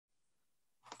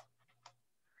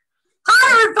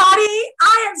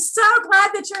so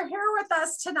glad that you're here with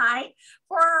us tonight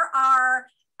for our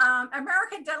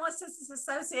American Dental Assistants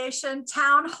Association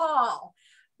Town Hall.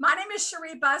 My name is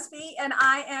Cherie Busby, and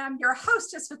I am your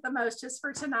hostess with the mostest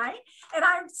for tonight. And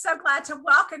I'm so glad to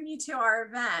welcome you to our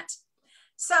event.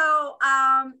 So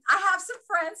I have some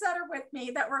friends that are with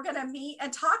me that we're going to meet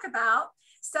and talk about.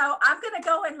 So I'm going to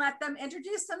go and let them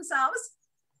introduce themselves.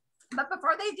 But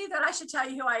before they do that, I should tell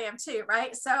you who I am too,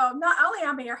 right? So not only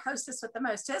am I your hostess with the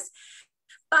mostest,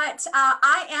 but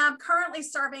I am currently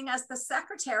serving as the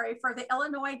secretary for the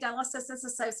Illinois Dental Assistants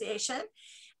Association.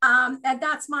 And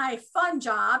that's my fun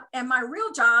job. And my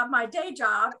real job, my day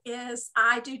job, is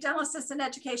I do dental assistant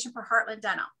education for Heartland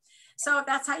Dental. So if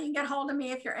that's how you can get hold of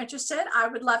me, if you're interested, I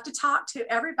would love to talk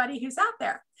to everybody who's out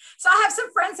there. So I have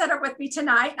some friends that are with me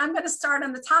tonight. I'm going to start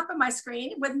on the top of my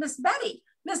screen with Miss Betty.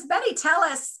 Miss Betty, tell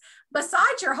us,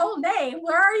 besides your whole name,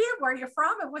 where are you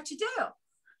from, and what you do?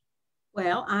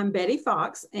 Well, I'm Betty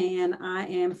Fox, and I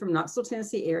am from Knoxville,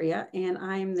 Tennessee area, and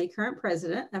I'm the current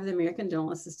president of the American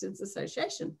Dental Assistants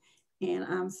Association. And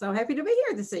I'm so happy to be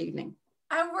here this evening.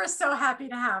 And we're so happy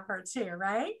to have her too,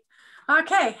 right?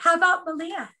 Okay, how about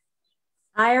Malia?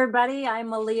 Hi, everybody. I'm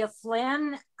Malia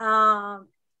Flynn.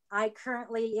 I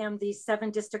currently am the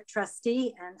 7th District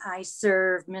Trustee, and I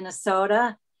serve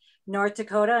Minnesota, North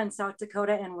Dakota, and South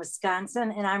Dakota, and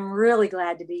Wisconsin. And I'm really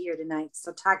glad to be here tonight.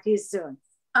 So talk to you soon.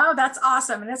 Oh, that's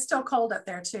awesome. And it's still cold up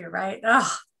there too, right?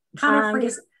 Oh, kind of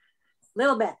freezing.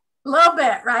 Little bit,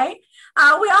 right?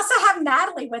 We also have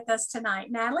Natalie with us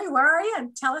tonight. Natalie, where are you?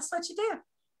 And tell us what you do.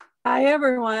 Hi,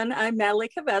 everyone. I'm Natalie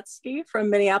Kavetsky from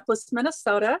Minneapolis,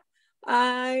 Minnesota.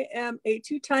 I am a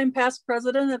 2-time past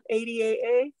president of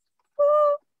ADAA.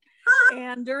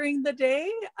 And during the day,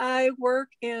 I work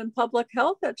in public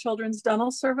health at Children's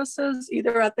Dental Services,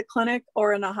 either at the clinic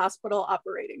or in a hospital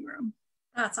operating room.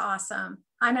 That's awesome.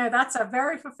 I know that's a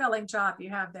very fulfilling job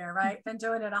you have there, right? Been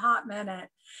doing it a hot minute.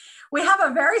 We have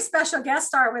a very special guest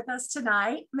star with us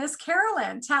tonight, Miss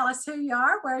Carolyn. Tell us who you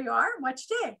are, where you are, and what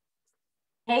you do.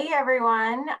 Hey,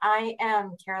 everyone. I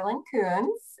am Carolyn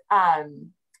Coons.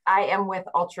 I am with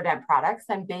Ultradent Products.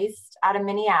 I'm based out of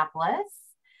Minneapolis,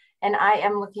 and I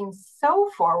am looking so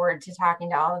forward to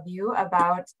talking to all of you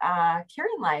about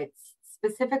curing lights,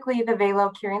 specifically the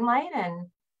Velo curing light, and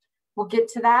we'll get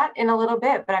to that in a little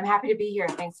bit, but I'm happy to be here.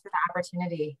 Thanks for the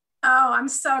opportunity. Oh, I'm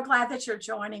so glad that you're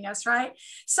joining us, right?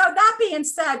 So that being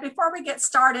said, before we get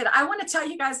started, I want to tell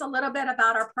you guys a little bit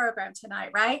about our program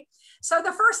tonight, right? So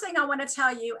the first thing I want to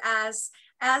tell you as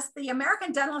the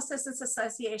American Dental Assistants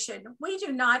Association, we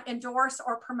do not endorse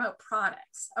or promote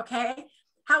products, okay?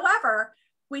 However,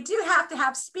 we do have to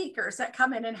have speakers that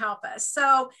come in and help us.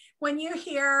 So when you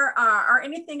hear or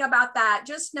anything about that,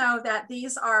 just know that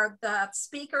these are the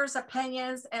speakers'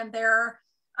 opinions and they're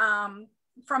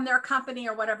from their company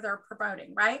or whatever they're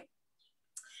promoting, right?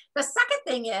 The second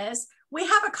thing is we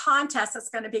have a contest that's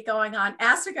going to be going on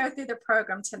as we go through the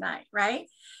program tonight, right?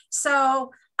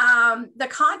 So the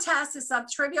contest is some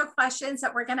trivial questions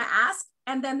that we're going to ask,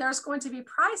 and then there's going to be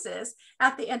prizes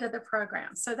at the end of the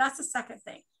program. So that's the second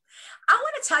thing. I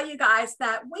want to tell you guys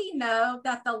that we know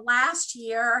that the last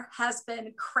year has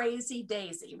been crazy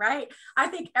daisy, right? I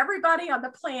think everybody on the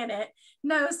planet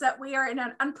knows that we are in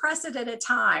an unprecedented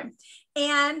time.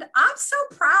 And I'm so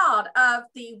proud of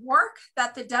the work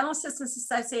that the Dental Assistants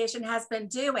Association has been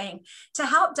doing to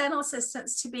help dental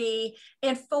assistants to be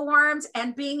informed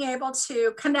and being able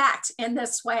to connect in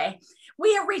this way.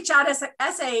 We have reached out as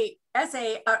a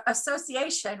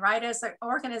association, right, as an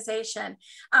organization,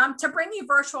 to bring you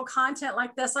virtual content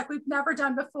like this, like we've never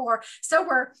done before. So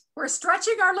we're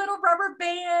stretching our little rubber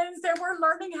bands, and we're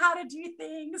learning how to do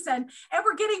things, and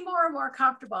we're getting more and more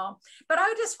comfortable. But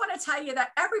I just want to tell you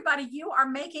that everybody, you are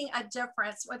making a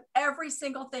difference with every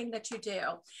single thing that you do.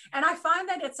 And I find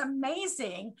that it's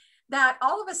amazing that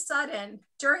all of a sudden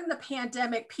during the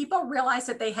pandemic, people realized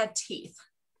that they had teeth.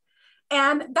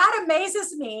 And that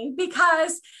amazes me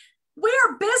because we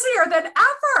are busier than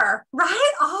ever,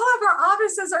 right? All of our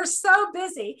offices are so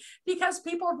busy because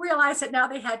people realize that now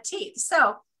they had teeth.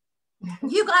 So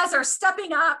you guys are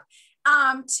stepping up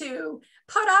to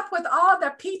put up with all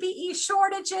the PPE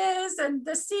shortages and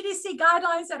the CDC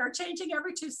guidelines that are changing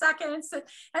every 2 seconds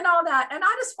and all that. And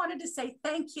I just wanted to say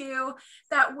thank you,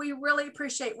 that we really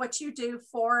appreciate what you do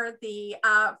for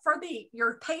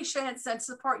your patients and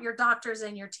support your doctors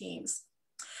and your teams.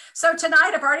 So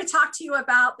tonight, I've already talked to you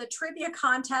about the trivia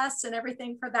contest and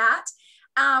everything for that.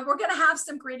 We're going to have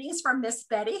some greetings from Miss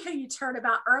Betty, who you heard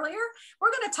about earlier.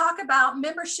 We're going to talk about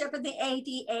membership in the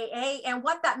ADAA and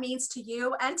what that means to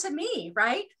you and to me,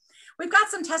 right? we've got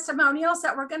some testimonials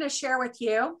that we're going to share with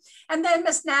you. And then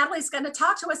Miss Natalie's going to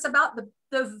talk to us about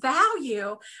the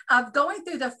value of going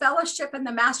through the fellowship and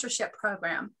the mastership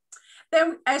program.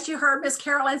 Then, as you heard Miss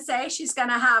Carolyn say, she's going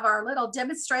to have our little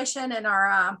demonstration and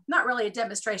our, not really a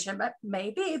demonstration, but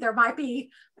maybe there might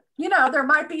be, you know, there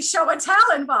might be show and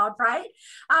tell involved, right?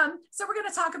 So we're going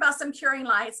to talk about some curing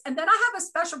lights. And then I have a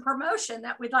special promotion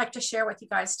that we'd like to share with you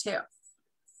guys too.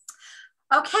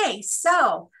 Okay,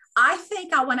 so I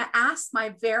think I want to ask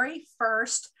my very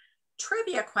first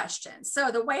trivia question.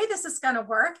 So the way this is going to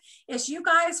work is you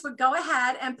guys would go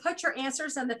ahead and put your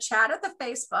answers in the chat of the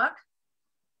Facebook.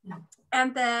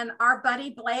 And then our buddy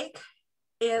Blake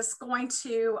is going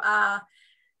to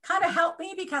kind of help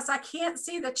me because I can't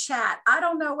see the chat. I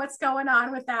don't know what's going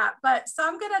on with that, but so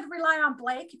I'm going to rely on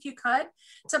Blake, if you could,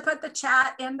 to put the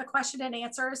chat in the question and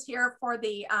answers here for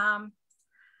the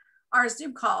our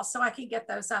Zoom call so I can get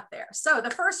those up there. So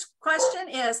the first question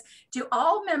is, do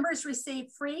all members receive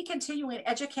free continuing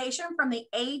education from the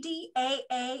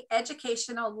ADAA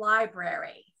Educational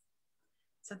Library?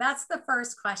 So that's the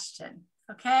first question.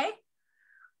 Okay,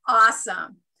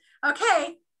 awesome.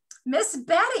 Okay, Miss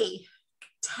Betty,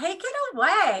 take it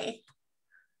away.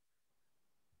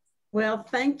 Well,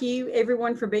 thank you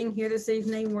everyone for being here this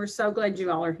evening. We're so glad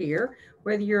you all are here,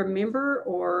 whether you're a member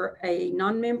or a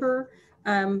non-member.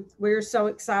 We're so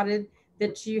excited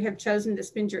that you have chosen to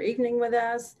spend your evening with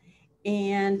us.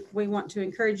 And we want to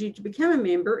encourage you to become a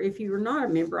member if you are not a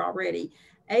member already.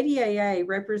 ADAA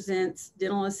represents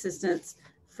dental assistants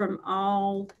from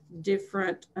all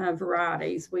different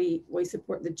varieties. We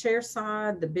support the chair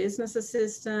side, the business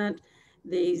assistant,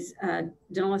 these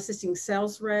dental assisting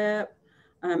sales rep,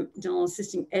 dental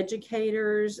assisting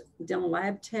educators, dental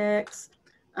lab techs,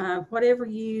 whatever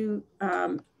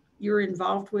you're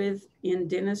involved with in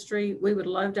dentistry, we would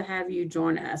love to have you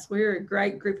join us. We're a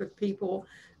great group of people,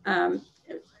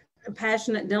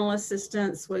 passionate dental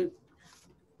assistants. We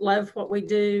love what we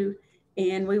do,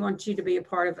 and we want you to be a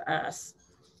part of us.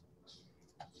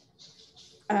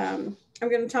 I'm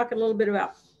going to talk a little bit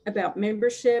about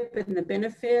membership and the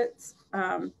benefits.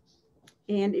 And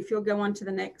if you'll go on to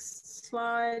the next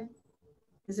slide,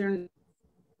 is there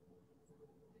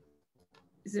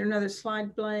another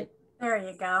slide, Blake? There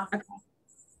you go.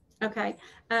 Okay.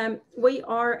 We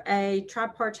are a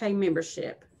tripartite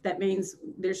membership. That means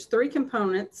there's 3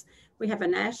 components. We have a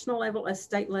national level, a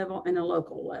state level, and a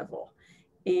local level.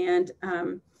 And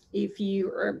if you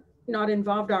are not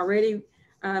involved already,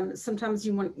 sometimes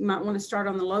you might want to start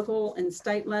on the local and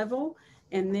state level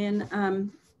and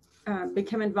then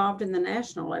become involved in the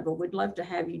national level. We'd love to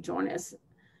have you join us.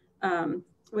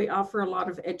 We offer a lot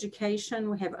of education.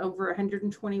 We have over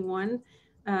 121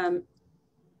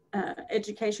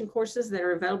 education courses that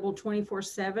are available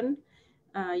 24/7.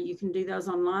 You can do those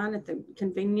online at the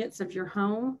convenience of your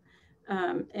home,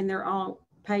 and they're all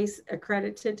PACE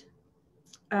accredited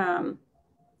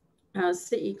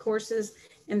CE courses,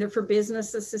 and they're for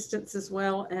business assistants as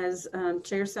well as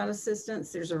chairside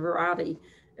assistants. There's a variety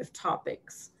of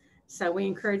topics. So we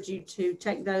encourage you to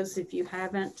take those if you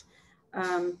haven't.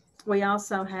 We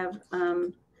also have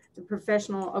the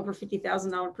professional, over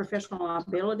 $50,000 professional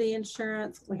liability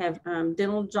insurance. We have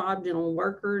dental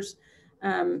workers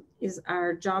is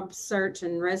our job search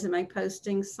and resume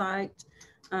posting site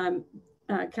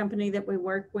company that we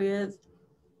work with.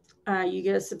 You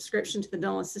get a subscription to the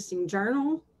Dental Assisting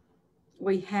Journal.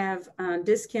 We have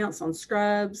discounts on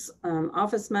scrubs,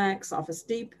 Office Max, Office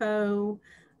Depot,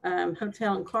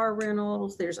 hotel and car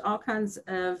rentals. There's all kinds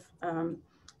of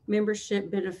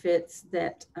membership benefits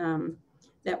that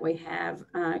we have.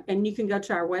 And you can go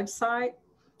to our website,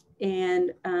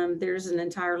 and there's an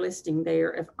entire listing there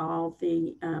of all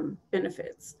the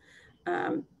benefits.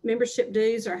 Membership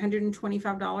dues are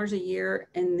 $125 a year,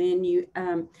 and then you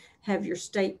have your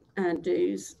state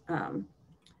dues,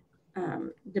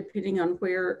 depending on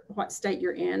what state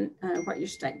you're in, what your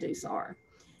state dues are.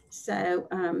 So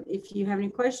if you have any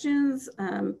questions,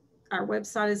 our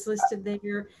website is listed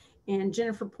there, and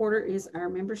Jennifer Porter is our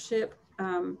membership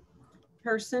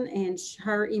person, and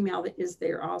her email is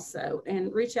there also.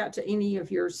 And reach out to any of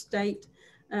your state,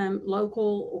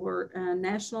 local, or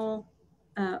national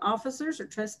officers or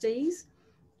trustees,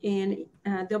 and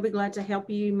they'll be glad to help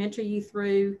you, mentor you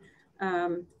through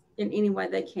in any way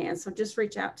they can. So just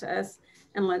reach out to us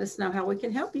and let us know how we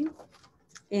can help you.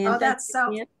 And that's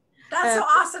so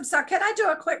awesome. So can I do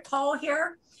a quick poll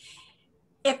here?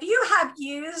 If you have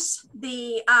used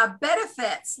the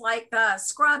benefits like the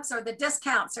scrubs or the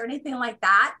discounts or anything like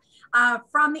that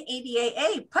from the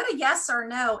ADAA, put a yes or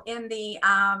no in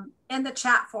the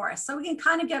chat for us, so we can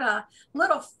kind of get a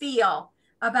little feel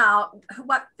about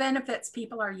what benefits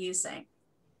people are using.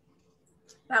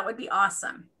 That would be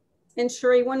awesome. And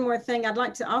Sheree, one more thing, I'd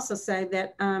like to also say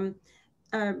that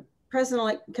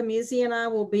President-elect Camuzzi and I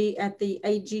will be at the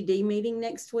AGD meeting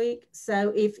next week.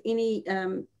 So if any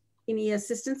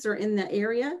assistants are in the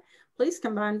area, please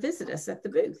come by and visit us at the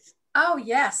booth. Oh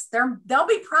yes, there'll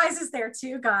be prizes there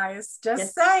too, guys.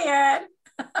 Just saying.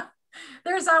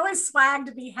 There's always swag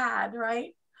to be had,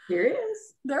 right? There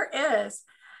is. There is.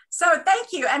 So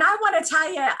thank you. And I want to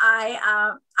tell you,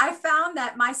 I found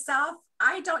that myself,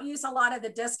 I don't use a lot of the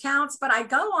discounts, but I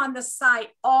go on the site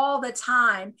all the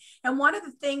time. And one of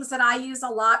the things that I use a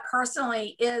lot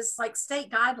personally is like state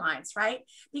guidelines, right?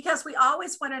 Because we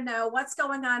always want to know what's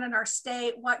going on in our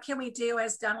state, what can we do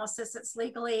as dental assistants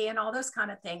legally, and all those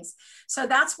kind of things. So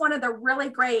that's one of the really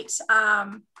great,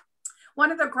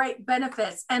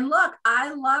 benefits. And look,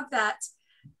 I love that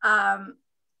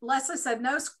Leslie said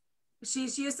no.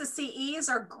 She's used the CEs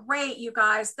are great, you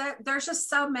guys. There's just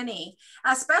so many,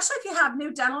 especially if you have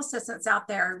new dental assistants out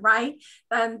there, right?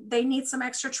 And they need some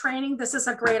extra training. This is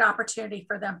a great opportunity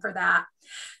for them for that.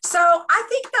 So I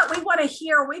think that we want to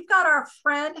hear, we've got our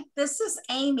friend, this is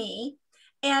Amy,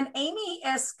 and Amy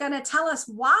is going to tell us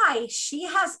why she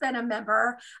has been a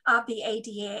member of the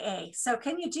ADAA. So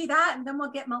can you do that? And then we'll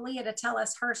get Malia to tell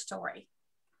us her story.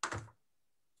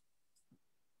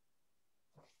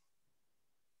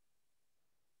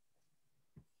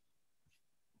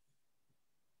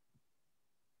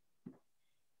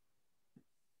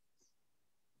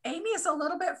 Amy is a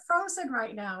little bit frozen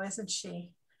right now, isn't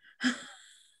she?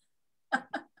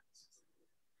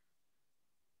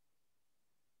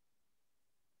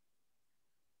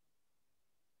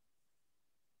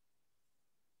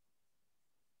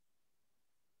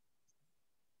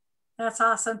 That's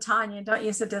awesome, Tanya. Don't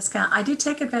use a discount. I do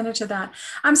take advantage of that.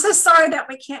 I'm so sorry that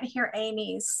we can't hear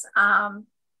Amy's. Can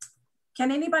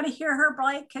anybody hear her,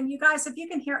 Blake? Can you guys, if you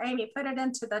can hear Amy, put it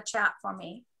into the chat for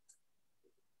me.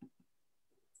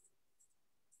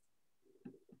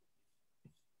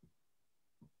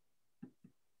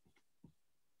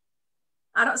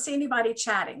 I don't see anybody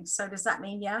chatting. So does that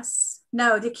mean yes?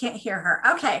 No, they can't hear her.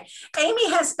 Okay. Amy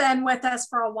has been with us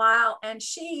for a while, and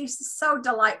she's so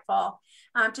delightful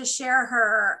to share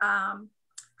her,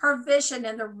 her vision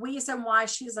and the reason why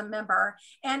she's a member.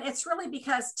 And it's really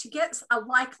because to get a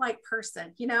like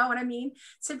person, you know what I mean?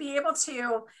 To be able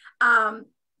to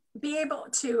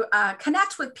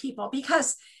connect with people,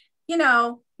 because you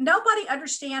know, nobody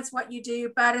understands what you do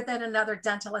better than another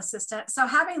dental assistant. So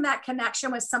having that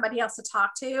connection with somebody else to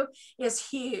talk to is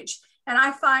huge. And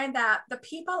I find that the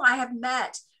people I have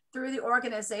met through the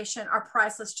organization are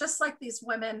priceless, just like these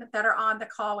women that are on the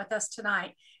call with us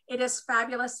tonight. It is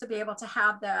fabulous to be able to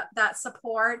have that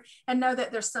support and know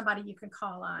that there's somebody you can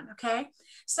call on, okay?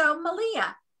 So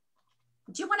Malia,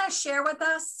 do you want to share with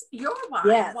us your why?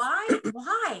 Yes.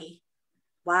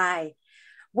 Why?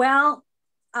 Well,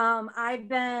 I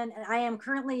am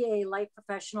currently a light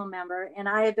professional member, and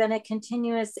I have been a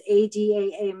continuous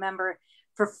ADAA member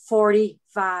for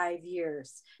 45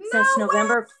 years. Since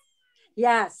November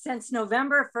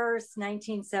 1st,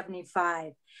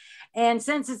 1975. And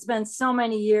since it's been so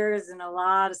many years and a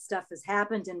lot of stuff has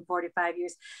happened in 45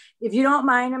 years, if you don't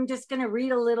mind, I'm just going to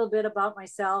read a little bit about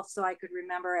myself so I could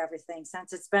remember everything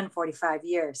since it's been 45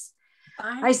 years.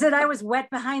 I said I was wet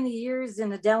behind the ears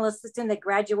and a dental assistant that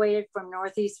graduated from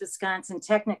Northeast Wisconsin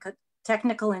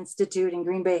Technical Institute in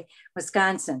Green Bay,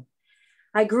 Wisconsin.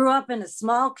 I grew up in a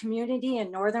small community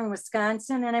in northern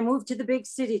Wisconsin, and I moved to the big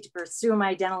city to pursue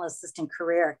my dental assistant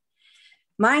career.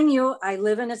 Mind you, I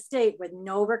live in a state with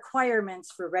no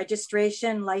requirements for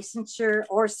registration, licensure,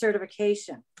 or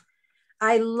certification.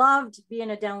 I loved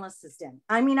being a dental assistant.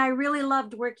 I mean, I really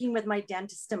loved working with my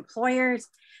dentist employers,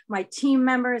 my team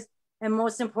members, and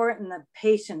most important, the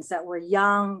patients that were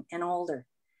young and older.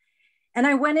 And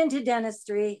I went into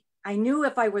dentistry. I knew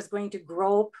if I was going to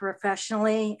grow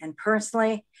professionally and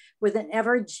personally with an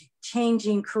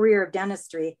ever-changing career of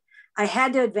dentistry, I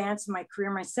had to advance my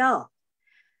career myself.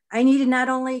 I needed not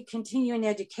only continuing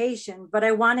education, but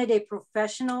I wanted a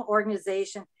professional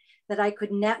organization that I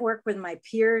could network with my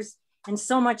peers and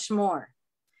so much more.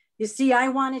 You see, I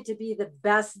wanted to be the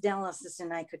best dental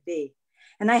assistant I could be.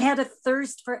 And I had a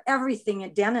thirst for everything a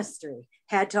dentistry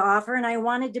had to offer, and I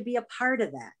wanted to be a part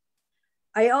of that.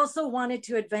 I also wanted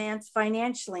to advance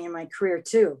financially in my career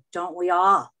too, don't we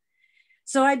all?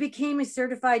 So I became a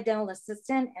certified dental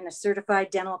assistant and a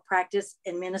certified dental practice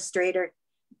administrator,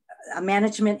 a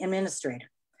management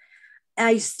administrator.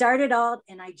 I started out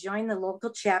and I joined the local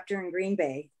chapter in Green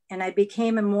Bay, and I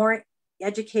became a more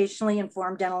educationally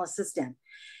informed dental assistant.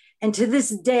 And to this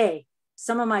day,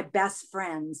 some of my best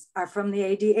friends are from the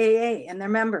ADAA and their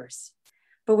members.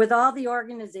 But with all the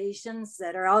organizations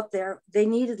that are out there, they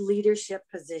needed leadership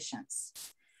positions.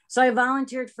 So I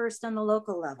volunteered first on the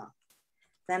local level.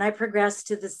 Then I progressed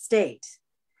to the state.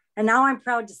 And now I'm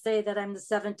proud to say that I'm the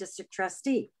 7th District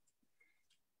Trustee.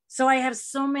 So I have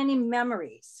so many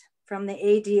memories from the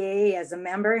ADAA as a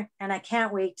member, and I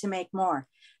can't wait to make more.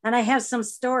 And I have some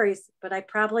stories, but I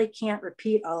probably can't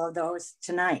repeat all of those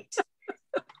tonight.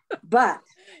 But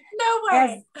no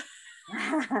way.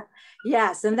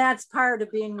 Yes, and that's part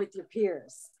of being with your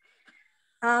peers.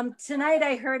 Tonight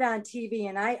I heard on TV,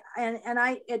 and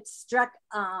it struck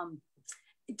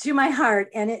to my heart,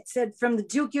 and it said from the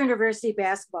Duke University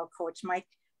basketball coach, Mike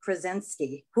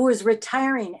Krasinski, who is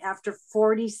retiring after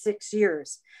 46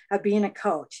 years of being a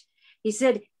coach. He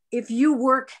said, if you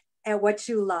work at what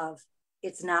you love,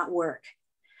 it's not work.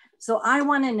 So I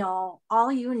want to know,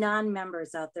 all you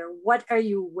non-members out there, what are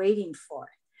you waiting for?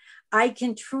 I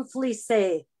can truthfully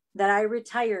say that I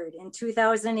retired in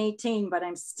 2018, but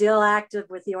I'm still active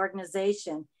with the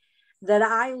organization, that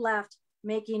I left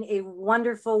making a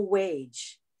wonderful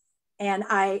wage. And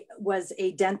I was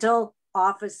a dental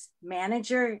office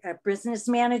manager, a business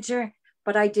manager,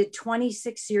 but I did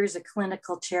 26 years of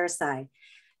clinical chairside.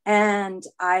 And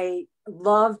I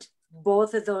loved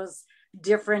both of those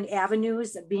different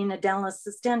avenues of being a dental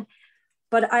assistant.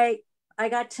 But I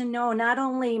got to know not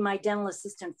only my dental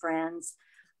assistant friends,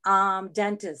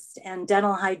 dentists and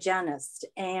dental hygienists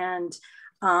and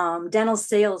dental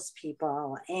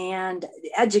salespeople and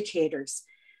educators.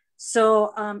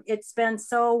 So it's been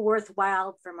so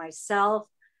worthwhile for myself.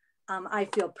 I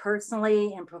feel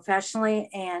personally and professionally.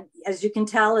 And as you can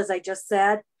tell, as I just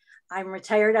said, I'm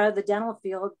retired out of the dental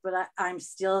field, but I'm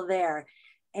still there.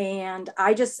 And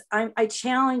I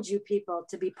challenge you people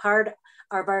to be part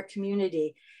of our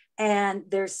community. And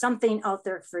there's something out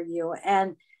there for you.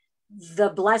 And the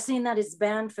blessing that has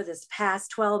been for this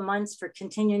past 12 months for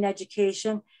continuing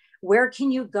education, where can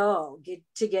you go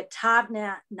to get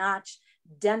top-notch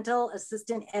dental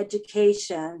assistant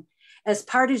education as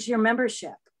part of your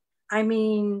membership? I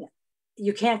mean,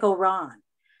 you can't go wrong.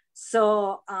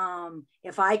 So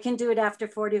if I can do it after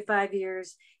 45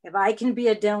 years, if I can be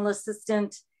a dental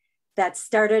assistant that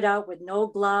started out with no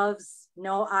gloves,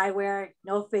 no eyewear,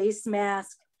 no face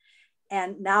mask,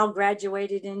 and now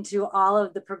graduated into all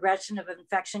of the progression of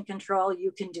infection control,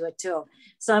 you can do it too.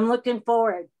 So I'm looking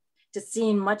forward to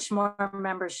seeing much more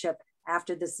membership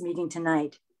after this meeting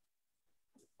tonight.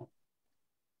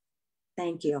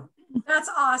 Thank you. That's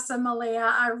awesome,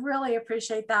 Malia. I really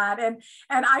appreciate that. And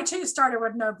I too started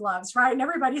with no gloves, right? And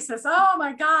everybody says, oh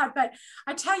my God. But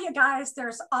I tell you guys,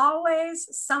 there's always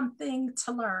something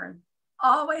to learn.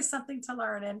 Always something to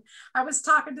learn. And I was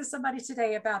talking to somebody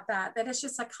today about that it's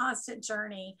just a constant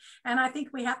journey. And I think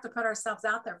we have to put ourselves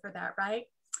out there for that, right?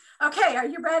 Okay, are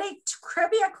you ready?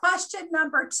 Trivia question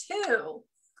number 2.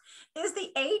 Is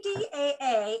the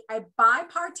ADAA a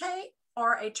bipartite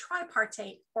or a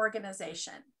tripartite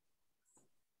organization?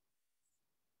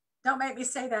 Don't make me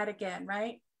say that again,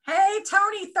 right? Hey,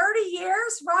 Tony, 30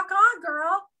 years? Rock on,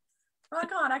 girl.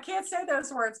 Rock on. I can't say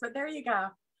those words, but there you go.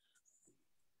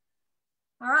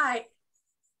 All right.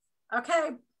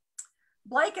 Okay.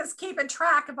 Blake is keeping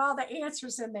track of all the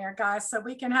answers in there, guys, so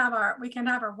we can have our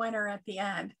winner at the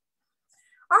end.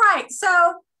 All right.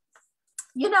 So,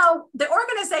 you know, the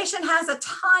organization has a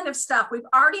ton of stuff. We've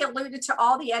already alluded to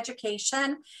all the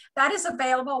education that is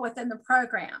available within the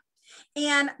program.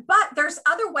 But there's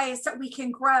other ways that we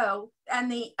can grow, and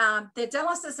the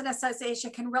Dental Assistant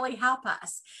Association can really help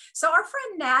us. So our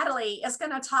friend Natalie is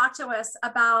going to talk to us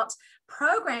about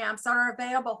programs that are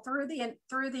available through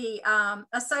the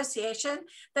association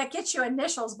that get you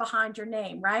initials behind your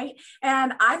name, right?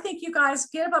 And I think you guys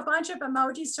give a bunch of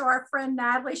emojis to our friend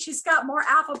Natalie. She's got more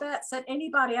alphabets than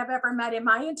anybody I've ever met in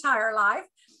my entire life.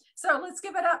 So let's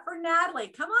give it up for Natalie.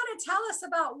 Come on and tell us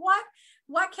about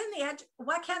what can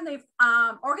the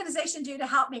organization do to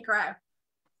help me grow?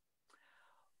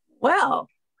 Well,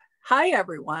 hi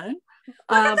everyone. Look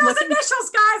at those initials,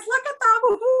 guys. Look at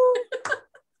them.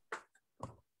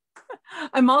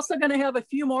 I'm also going to have a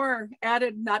few more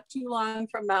added not too long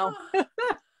from now.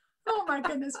 Oh my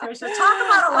goodness gracious. Talk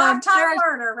about a lifetime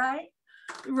learner, right?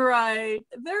 Right.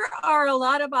 There are a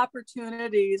lot of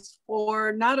opportunities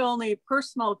for not only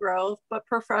personal growth, but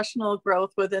professional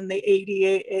growth within the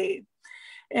ADAA.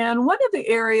 And one of the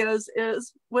areas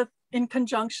is in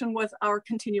conjunction with our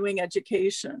continuing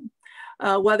education,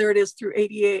 whether it is through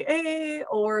ADAA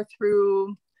or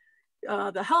through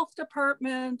the health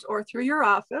department or through your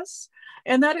office.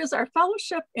 And that is our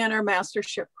fellowship and our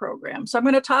mastership program. So I'm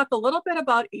going to talk a little bit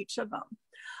about each of them.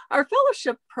 Our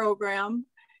fellowship program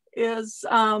is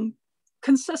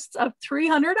consists of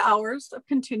 300 hours of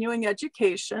continuing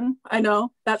education. I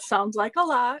know that sounds like a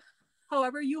lot.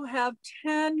 However, you have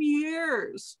 10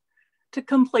 years to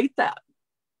complete that.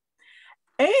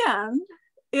 And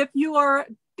if you are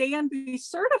DNB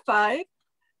certified,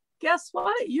 guess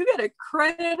what? You get a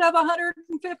credit of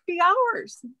 150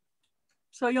 hours.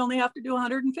 So you only have to do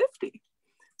 150.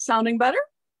 Sounding better?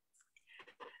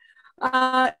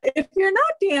 If you're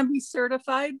not DNB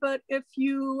certified, but if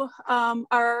you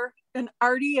are an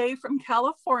RDA from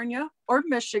California or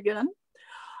Michigan,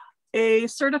 a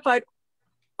certified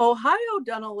Ohio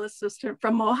dental assistant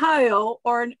from Ohio,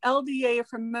 or an LDA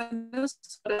from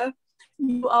Minnesota,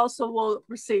 you also will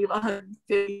receive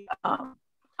 150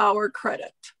 hour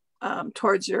credit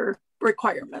towards your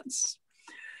requirements.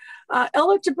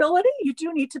 Eligibility, you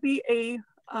do need to be a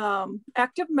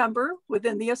active member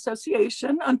within the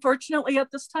association. Unfortunately,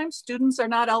 at this time, students are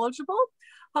not eligible.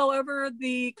 However,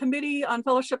 the Committee on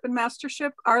Fellowship and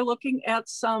Mastership are looking at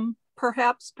some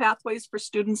perhaps pathways for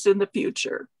students in the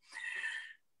future.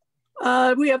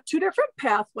 We have two different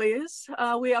pathways.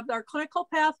 We have our clinical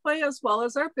pathway as well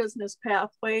as our business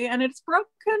pathway, and it's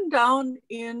broken down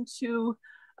into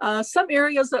some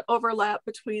areas that overlap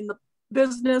between the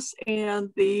business and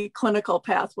the clinical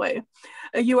pathway.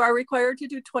 You are required to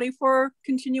do 24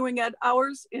 continuing ed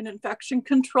hours in infection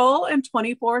control and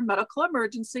 24 medical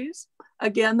emergencies.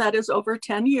 Again, that is over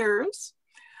 10 years.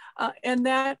 And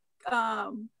that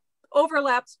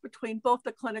overlaps between both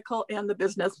the clinical and the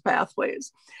business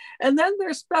pathways. And then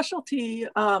there's specialty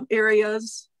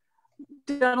areas,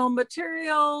 dental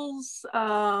materials,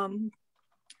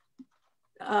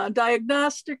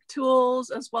 diagnostic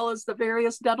tools, as well as the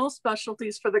various dental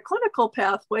specialties for the clinical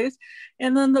pathways.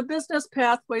 And then the business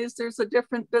pathways, there's a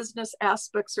different business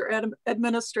aspects or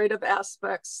administrative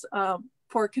aspects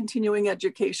for continuing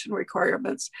education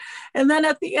requirements. And then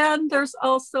at the end, there's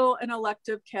also an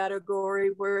elective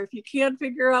category where if you can't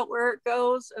figure out where it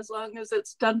goes, as long as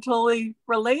it's dentally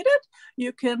related,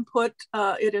 you can put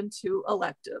it into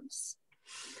electives.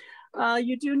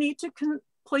 You do need to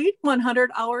complete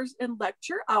 100 hours in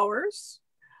lecture hours.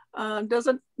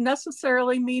 Doesn't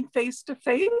necessarily mean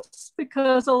face-to-face,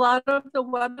 because a lot of the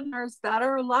webinars that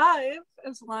are live,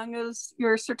 as long as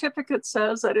your certificate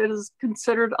says that it is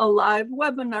considered a live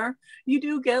webinar, you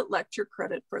do get lecture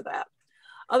credit for that.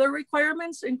 Other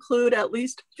requirements include at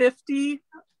least 50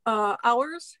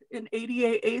 hours in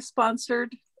ADAA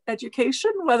sponsored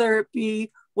education, whether it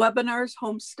be webinars,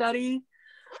 home study,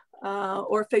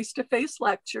 or face-to-face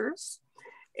lectures.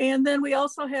 And then we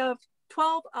also have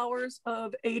 12 hours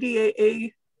of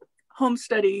ADAA home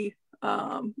study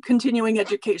continuing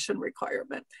education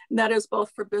requirement. And that is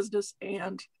both for business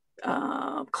and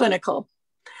clinical.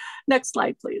 Next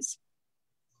slide, please.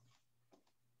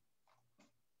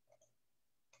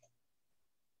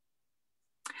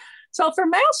 So for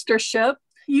mastership,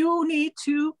 you need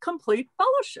to complete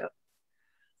fellowship.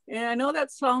 And I know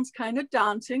that sounds kind of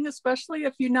daunting, especially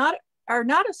if you are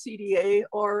not a CDA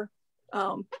or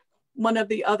one of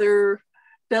the other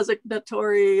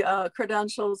designatory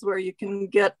credentials where you can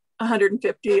get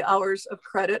 150 hours of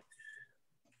credit.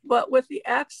 But with the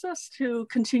access to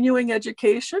continuing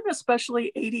education,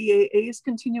 especially ADAA's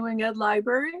continuing ed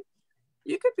library,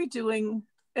 you could be doing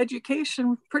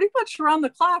education pretty much around the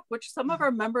clock, which some of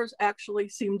our members actually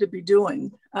seem to be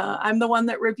doing. I'm the one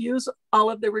that reviews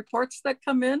all of the reports that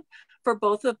come in for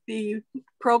both of the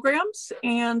programs,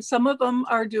 and some of them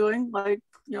are doing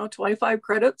 25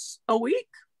 credits a week,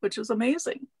 which is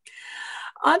amazing.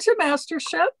 On to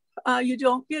mastership, you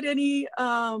don't get any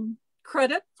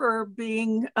credit for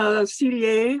being a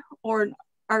CDA or an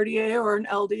RDA or an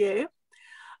LDA,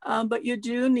 but you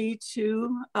do need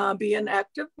to be an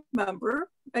active member.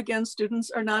 Again,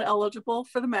 students are not eligible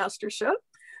for the mastership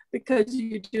because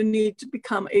you do need to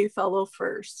become a fellow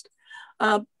first.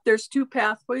 There's two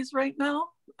pathways right now,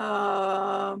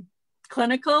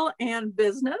 clinical and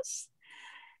business.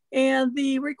 And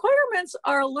the requirements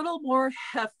are a little more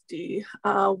hefty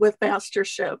with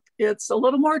mastership. It's a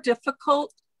little more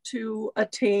difficult to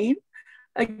attain.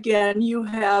 Again, you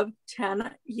have 10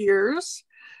 years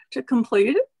to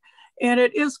complete it, and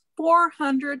it is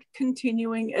 400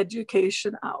 continuing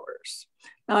education hours.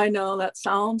 Now, I know that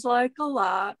sounds like a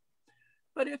lot,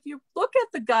 but if you look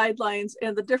at the guidelines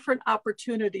and the different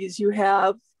opportunities you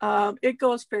have, it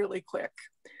goes fairly quick.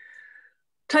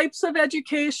 Types of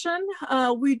education,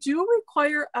 we do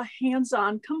require a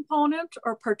hands-on component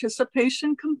or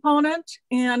participation component.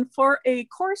 And for a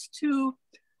course to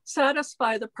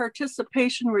satisfy the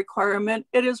participation requirement,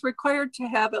 it is required to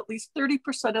have at least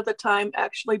 30% of the time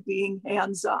actually being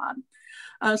hands-on.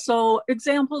 So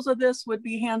examples of this would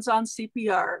be hands-on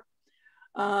CPR.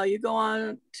 You go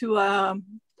on to a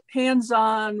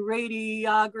hands-on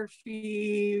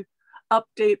radiography,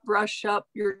 update, brush up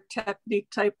your technique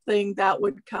type thing, that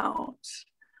would count.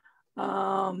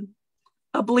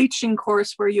 A bleaching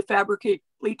course where you fabricate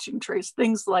bleaching trays,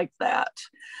 things like that.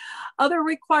 Other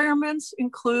requirements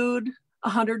include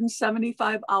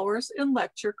 175 hours in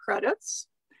lecture credits.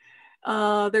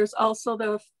 There's also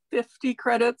the 50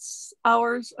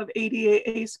 hours of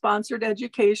ADAA sponsored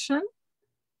education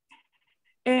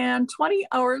and 20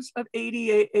 hours of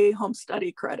ADAA home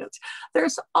study credits.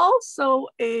 There's also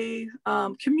a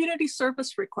community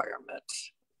service requirement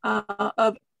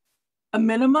of a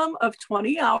minimum of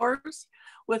 20 hours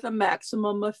with a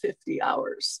maximum of 50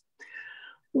 hours.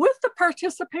 With the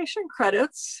participation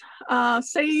credits,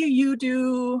 say you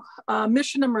do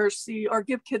Mission of Mercy or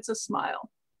Give Kids a Smile.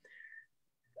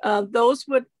 Those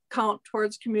would count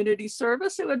towards community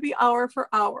service. It would be hour for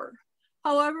hour.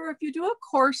 However, if you do a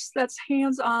course that's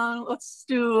hands-on, let's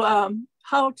do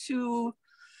how to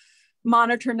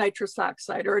monitor nitrous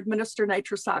oxide or administer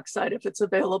nitrous oxide if it's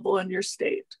available in your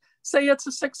state. Say it's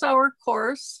a 6-hour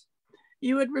course,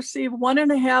 you would receive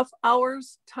 1.5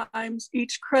 hours times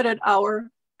each credit hour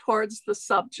towards the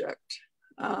subject.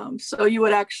 So you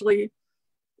would actually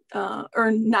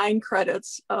earn 9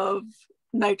 credits of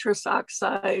nitrous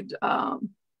oxide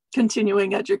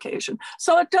continuing education.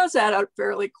 So it does add up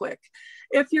fairly quick.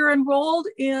 If you're enrolled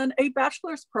in a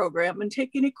bachelor's program and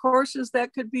take any courses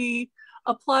that could be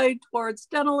applied towards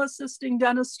dental assisting,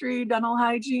 dentistry, dental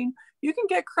hygiene, you can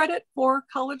get credit for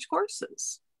college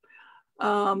courses.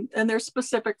 And there's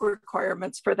specific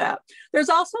requirements for that. There's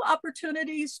also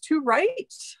opportunities to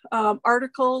write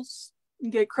articles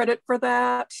and get credit for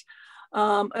that,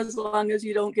 as long as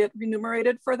you don't get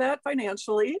remunerated for that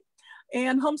financially,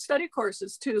 and home study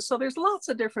courses too. So there's lots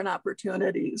of different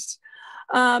opportunities.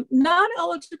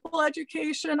 Non-eligible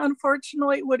education,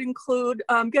 unfortunately, would include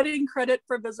getting credit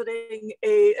for visiting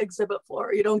a exhibit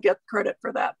floor. You don't get credit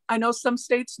for that. I know some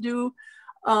states do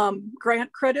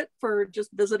grant credit for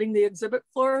just visiting the exhibit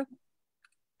floor.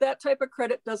 That type of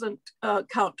credit doesn't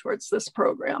count towards this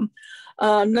program.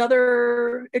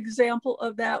 Another example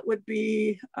of that would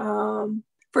be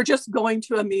for just going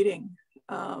to a meeting.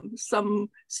 Some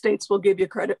states will give you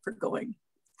credit for going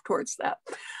towards that.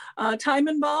 Time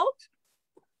involved,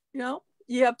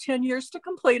 you have 10 years to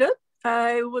complete it.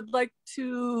 I would like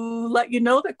to let you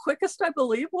know the quickest, I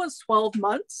believe, was 12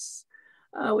 months.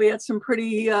 We had some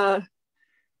pretty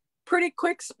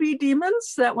quick speed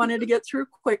demons that wanted to get through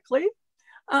quickly.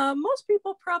 Most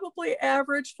people probably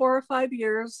average 4 or 5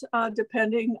 years,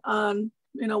 depending on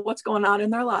what's going on in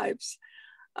their lives.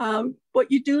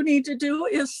 What you do need to do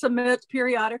is submit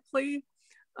periodically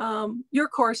your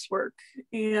coursework,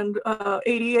 and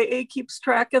ADAA keeps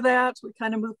track of that. We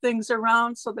kind of move things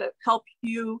around so that help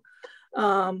you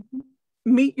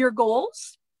meet your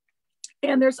goals.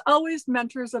 And there's always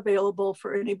mentors available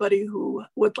for anybody who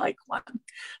would like one.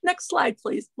 Next slide,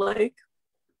 please, Blake.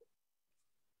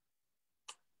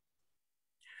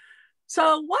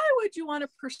 So why would you want to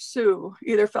pursue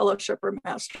either fellowship or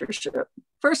mastership?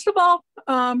 First of all,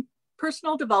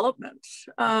 personal development.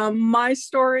 My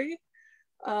story,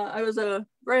 I was a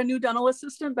brand new dental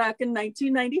assistant back in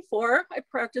 1994. I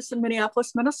practiced in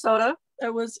Minneapolis, Minnesota. I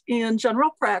was in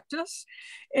general practice,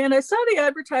 and I saw the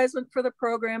advertisement for the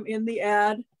program in the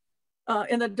ad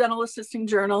in the Dental Assisting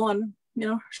Journal, and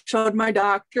showed my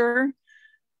doctor.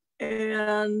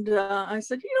 And I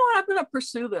said, what, I'm going to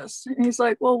pursue this. And he's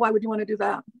like, well, why would you want to do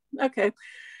that? Okay,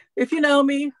 if you know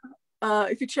me,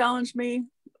 if you challenge me,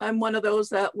 I'm one of those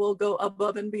that will go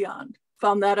above and beyond.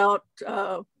 Found that out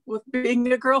with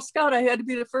being a Girl Scout. I had to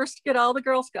be the first to get all the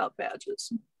Girl Scout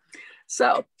badges.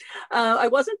 So I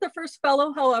wasn't the first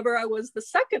fellow, however, I was the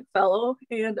second fellow,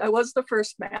 and I was the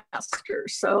first master.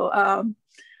 So it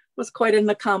was quite an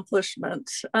accomplishment.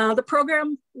 The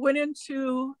program went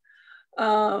into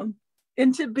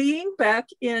being back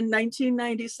in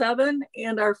 1997,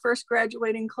 and our first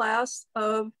graduating class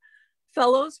of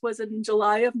fellows was in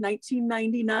July of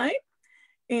 1999.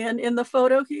 And in the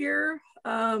photo here,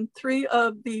 3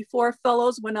 of the 4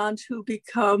 fellows went on to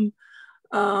become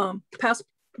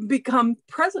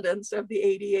presidents of the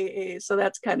ADAA. So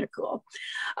that's kind of cool.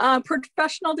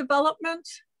 Professional development,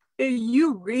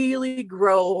 you really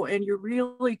grow and you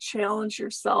really challenge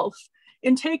yourself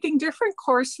in taking different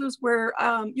courses where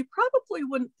you probably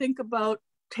wouldn't think about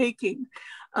taking.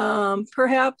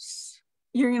 Perhaps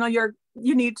you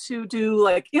need to do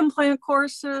like implant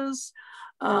courses,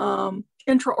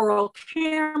 intraoral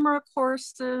camera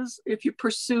courses, if you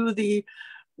pursue the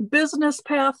business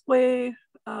pathway,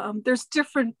 there's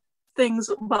different things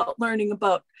about learning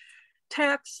about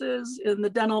taxes in the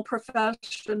dental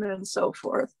profession and so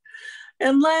forth.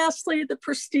 And lastly, the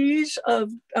prestige of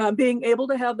being able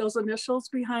to have those initials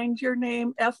behind your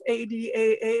name,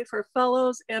 FADAA for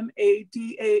fellows,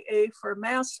 MADAA for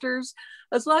masters.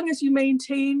 As long as you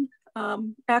maintain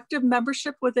active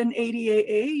membership within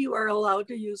ADAA, you are allowed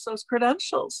to use those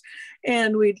credentials.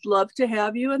 And we'd love to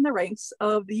have you in the ranks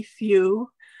of the few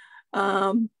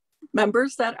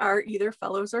members that are either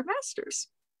fellows or masters.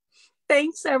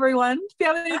 Thanks, everyone. If you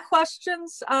have any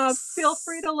questions, feel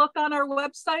free to look on our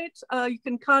website. You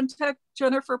can contact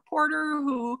Jennifer Porter,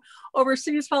 who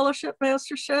oversees fellowship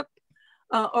mastership,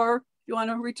 or if you want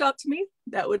to reach out to me,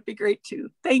 that would be great too.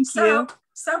 Thank you.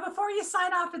 So before you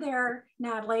sign off of there,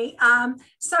 Natalie,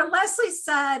 so Leslie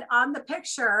said on the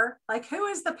picture, like, who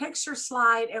is the picture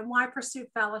slide and why pursue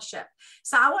fellowship?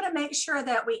 So I want to make sure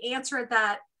that we answered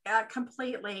that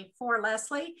completely for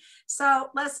Leslie.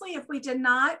 So Leslie, if we did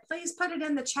not, please put it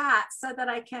in the chat so that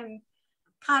I can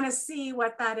kind of see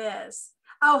what that is.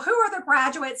 Oh, who are the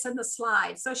graduates in the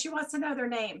slide? So she wants to know their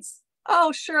names.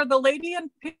 Oh, sure. The lady in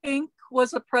pink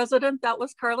was a president. That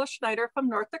was Carla Schneider from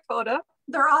North Dakota.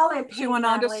 They're all in pink. She went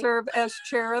on to serve as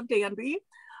chair of Danby.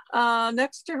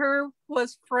 Next to her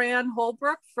was Fran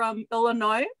Holbrook from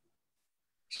Illinois.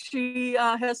 She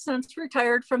has since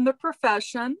retired from the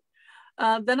profession.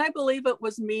 Then I believe it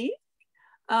was me.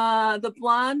 The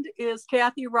blonde is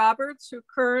Kathy Roberts, who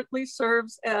currently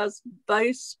serves as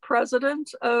vice president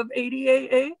of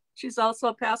ADAA. She's also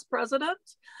a past president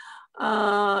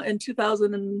in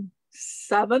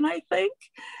 2007, I think.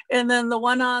 And then the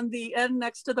one on the end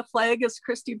next to the flag is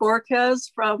Christy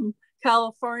Borquez from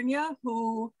California,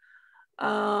 who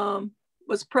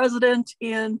was president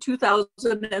in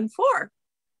 2004.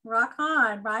 Rock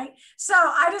on, right? So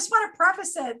I just want to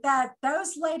preface it that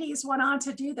those ladies went on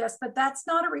to do this, but that's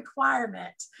not a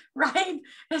requirement, right?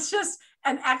 It's just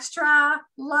an extra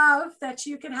love that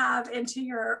you can have into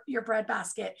your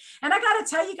breadbasket. And I got to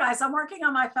tell you guys, I'm working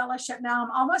on my fellowship now.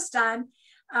 I'm almost done.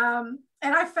 And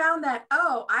I found that,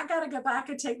 oh, I got to go back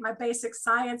and take my basic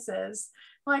sciences.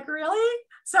 Like, really?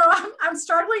 So I'm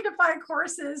struggling to find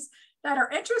courses that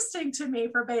are interesting to me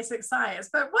for basic science,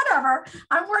 but whatever,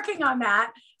 I'm working on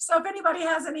that. So if anybody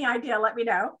has any idea, let me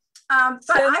know.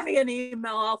 Send me an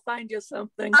email, I'll find you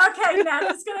something. Okay,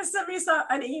 Natalie's gonna send me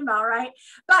an email, right?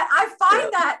 But I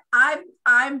find that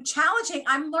I'm challenging,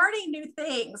 I'm learning new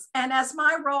things. And as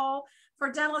my role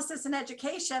for dental assistant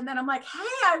education, then I'm like, hey,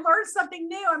 I learned something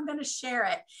new, I'm gonna share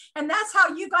it. And that's how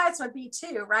you guys would be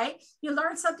too, right? You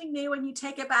learn something new and you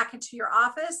take it back into your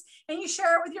office and you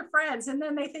share it with your friends, and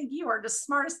then they think you are the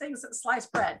smartest things at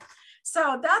sliced bread.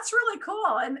 So that's really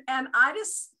cool. And I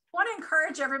just want to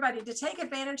encourage everybody to take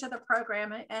advantage of the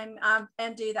program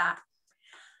and do that.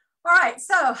 All right,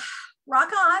 so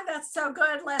rock on. That's so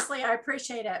good, Leslie. I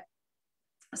appreciate it.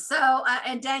 So,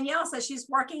 and Danielle says she's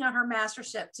working on her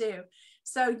mastership too.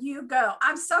 So you go.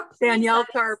 I'm so pleased. Danielle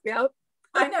Carp, yep.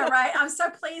 I know, right? I'm so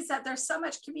pleased that there's so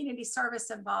much community service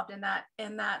involved in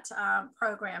that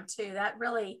program too. That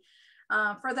really,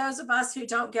 for those of us who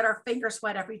don't get our fingers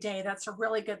wet every day, that's a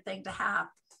really good thing to have.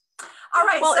 All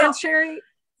right. Well, so, and Sherry,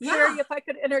 if I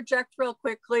could interject real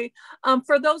quickly,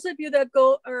 for those of you that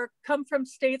go or come from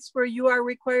states where you are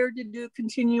required to do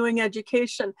continuing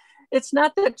education, it's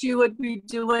not that you would be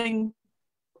doing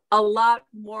a lot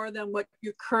more than what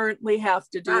you currently have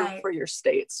to do for your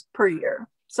states per year.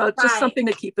 So it's just something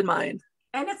to keep in mind.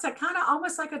 And it's a kind of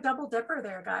almost like a double dipper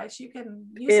there, guys. You can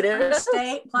use it for your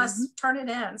state plus turn it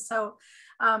in. So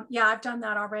yeah, I've done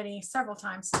that already several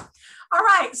times. All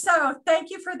right, so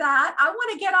thank you for that. I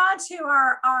want to get on to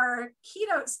our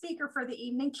keynote speaker for the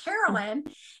evening, Carolyn,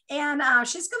 and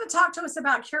she's going to talk to us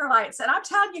about Curelites. And I'm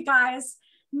telling you guys,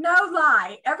 no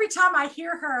lie, every time I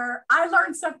hear her, I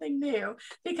learn something new,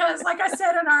 because like I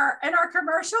said in our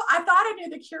commercial, I thought I knew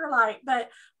the Curelite, but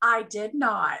I did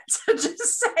not.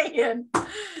 Just saying.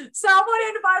 So I want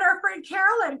to invite our friend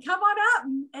Carolyn, come on up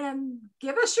and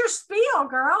give us your spiel,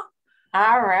 girl.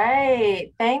 All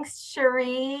right. Thanks,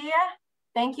 Cherie.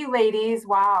 Thank you, ladies.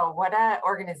 Wow, what an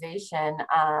organization.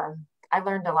 I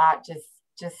learned a lot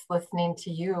just listening to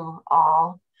you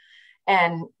all.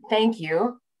 And thank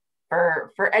you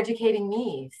for educating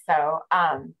me. So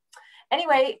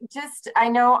anyway, I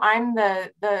know I'm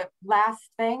the last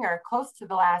thing or close to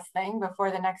the last thing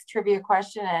before the next trivia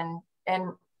question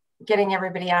and getting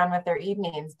everybody on with their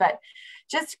evenings. But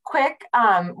just quick,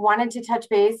 wanted to touch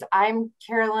base. I'm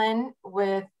Carolyn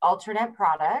with Ultranet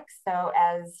Products. So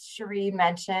as Cherie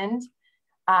mentioned,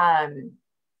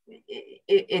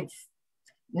 it's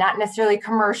not necessarily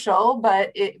commercial,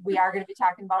 but we are going to be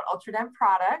talking about Ultradent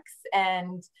products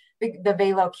and the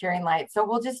Velo curing light. So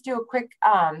we'll just do a quick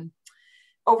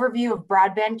overview of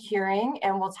broadband curing,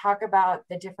 and we'll talk about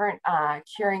the different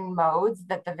curing modes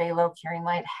that the Velo curing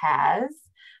light has.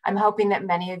 I'm hoping that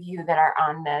many of you that are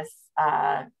on this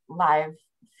live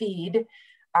feed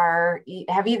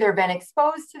have either been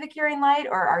exposed to the curing light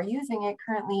or are using it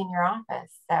currently in your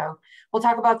office. So we'll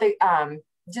talk about the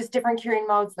just different curing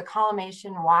modes, the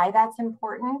collimation, why that's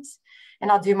important.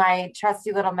 And I'll do my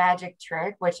trusty little magic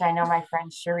trick, which I know my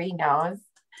friend Cherie knows.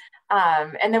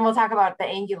 And then we'll talk about the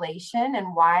angulation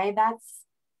and why that's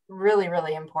really,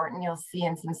 really important. You'll see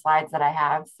in some slides that I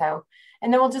have. So,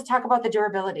 and then we'll just talk about the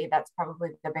durability. That's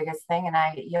probably the biggest thing. And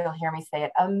you'll hear me say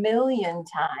it a million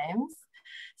times.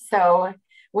 So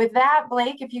with that,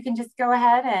 Blake, if you can just go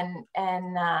ahead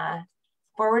and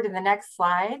forward to the next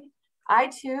slide. I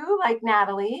too, like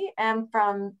Natalie, am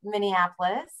from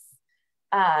Minneapolis,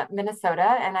 Minnesota,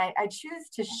 and I choose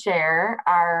to share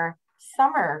our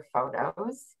summer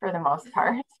photos for the most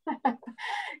part,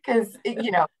 because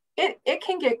it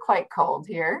can get quite cold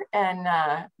here, and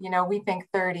we think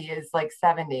 30 is like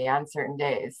 70 on certain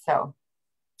days. So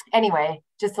anyway,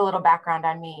 just a little background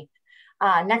on me.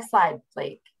 Next slide,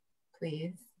 Blake,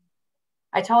 please.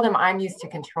 I told him I'm used to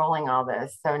controlling all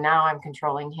this, so now I'm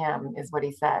controlling him, is what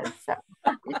he says. So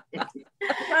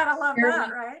gotta love that,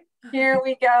 right? Here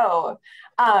we go.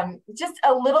 Just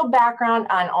a little background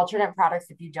on Ultradent products.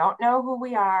 If you don't know who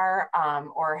we are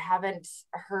or haven't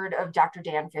heard of Dr.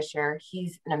 Dan Fisher,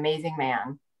 he's an amazing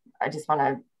man. I just want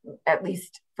to at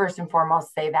least first and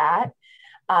foremost say that.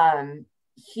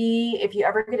 If you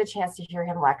ever get a chance to hear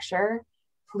him lecture,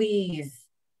 please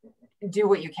do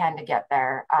what you can to get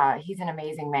there. He's an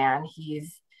amazing man.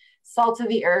 He's salt of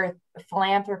the earth,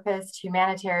 philanthropist,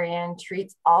 humanitarian,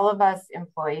 treats all of us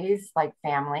employees like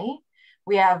family.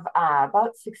 We have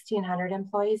about 1,600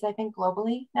 employees, I think,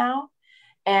 globally now.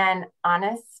 And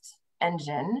honest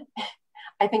engine,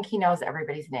 I think he knows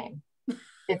everybody's name.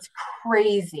 It's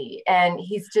crazy. And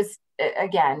he's just,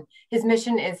 again, his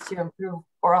mission is to improve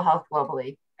oral health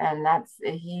globally. And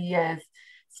he is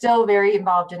still very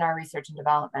involved in our research and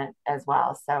development as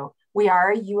well. So we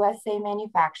are a USA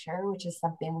manufacturer, which is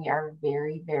something we are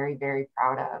very, very, very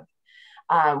proud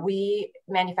of. We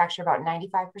manufacture about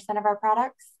 95% of our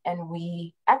products, and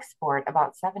we export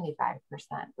about 75%,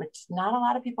 which not a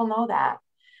lot of people know that.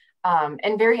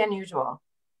 And very unusual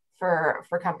for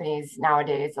companies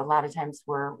nowadays. A lot of times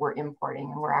we're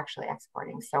importing and we're actually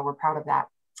exporting. So we're proud of that.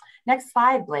 Next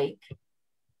slide, Blake.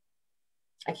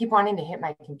 I keep wanting to hit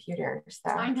my computer.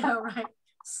 So I know, right?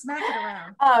 Smack it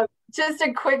around. Just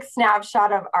a quick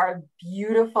snapshot of our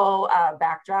beautiful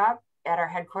backdrop at our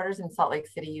headquarters in Salt Lake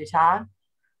City, Utah.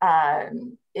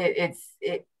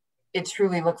 It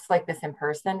truly looks like this in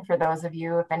person. For those of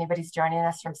you, if anybody's joining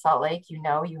us from Salt Lake, you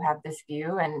have this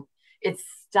view, and it's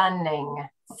stunning,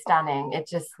 stunning. It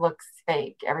just looks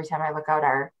fake. Every time I look out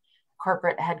our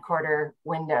corporate headquarter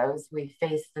windows, we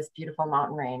face this beautiful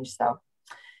mountain range. So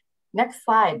next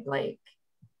slide, Blake.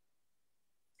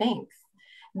 Thanks.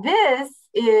 This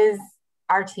is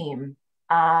our team.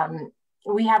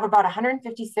 We have about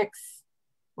 156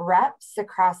 reps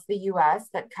across the US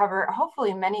that cover,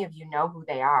 hopefully many of you know who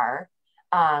they are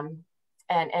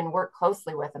and work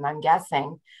closely with them, I'm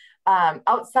guessing.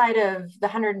 Outside of the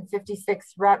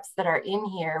 156 reps that are in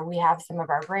here, we have some of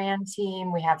our brand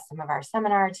team, we have some of our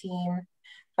seminar team,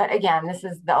 but again, this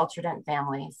is the Ultradent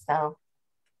family. So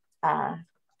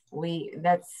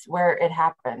that's where it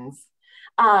happens.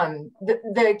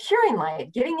 The curing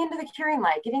light, getting into the curing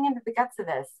light, getting into the guts of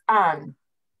this.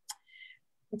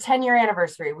 10-year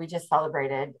anniversary, we just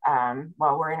celebrated.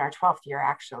 Well, we're in our 12th year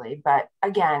actually, but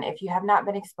again, if you have not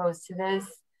been exposed to this,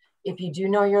 if you do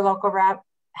know your local rep,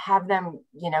 have them,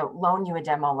 loan you a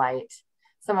demo light.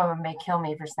 Some of them may kill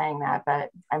me for saying that, but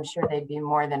I'm sure they'd be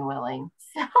more than willing.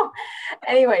 So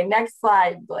anyway, next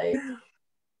slide, Blake.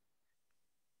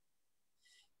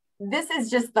 This is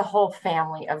just the whole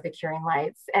family of the curing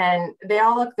lights, and they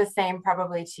all look the same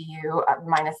probably to you,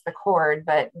 minus the cord,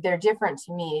 but they're different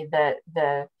to me.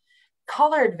 The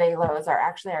colored Velos are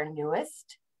actually our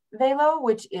newest Velo,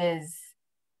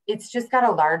 it's just got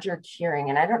a larger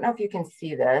curing, and I don't know if you can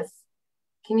see this.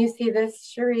 Can you see this,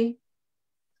 Cherie?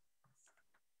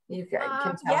 You can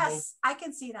tell yes, me. I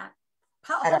can see that.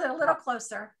 Hold it a little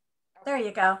closer. There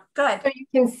you go. Good. So you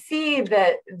can see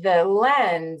that the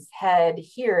lens head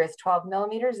here is 12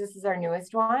 millimeters. This is our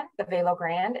newest one, the Velo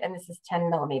Grand, and this is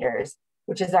 10 millimeters,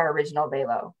 which is our original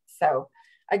Velo. So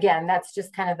again, that's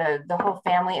just kind of the whole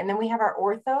family. And then we have our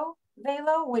Ortho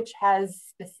Velo, which has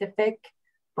specific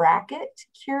bracket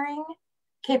curing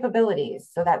capabilities.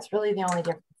 So that's really the only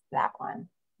difference to that one.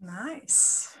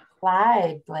 Nice.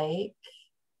 Slide, Blake.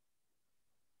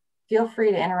 Feel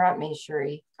free to interrupt me,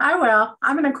 Sheree. I will.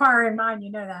 I'm an inquiring mind,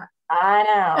 you know that. I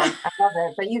know, I love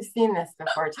it, but you've seen this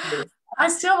before too. I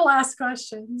still will ask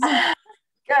questions.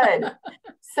 Good.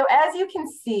 So as you can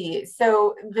see,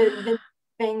 so the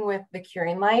thing with the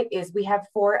curing light is we have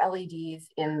 4 LEDs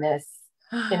in this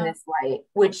light,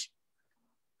 which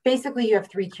basically you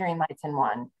have 3 curing lights in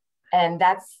one. And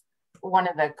that's one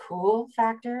of the cool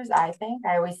factors, I think.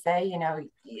 I always say, you know,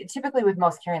 typically with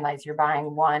most curing lights, you're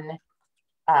buying one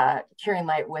curing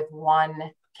light with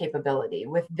one capability.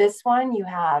 With this one, you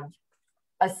have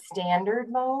a standard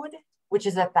mode, which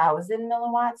is 1,000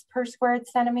 milliwatts per squared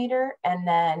centimeter. And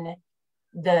then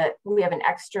we have an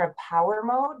extra power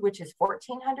mode, which is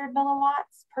 1,400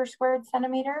 milliwatts per squared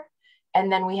centimeter.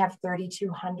 And then we have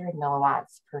 3,200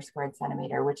 milliwatts per squared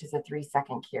centimeter, which is a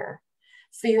 3-second cure.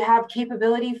 So you have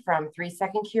capability from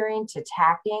 3-second curing to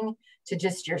tacking to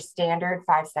just your standard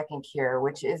 5-second cure,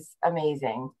 which is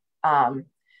amazing.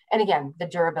 And again, the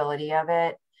durability of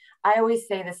it. I always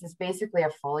say this is basically a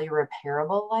fully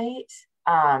repairable light.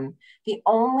 The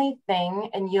only thing,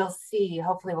 and you'll see,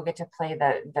 hopefully we'll get to play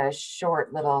the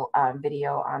short little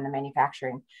video on the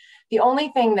manufacturing. The only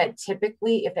thing that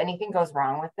typically, if anything goes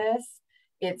wrong with this,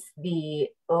 it's the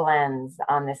lens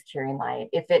on this curing light.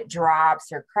 If it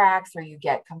drops or cracks or you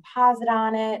get composite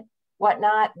on it,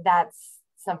 whatnot, that's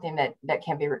something that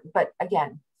can be, but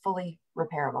again, fully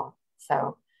repairable.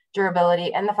 So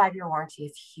durability and the 5-year warranty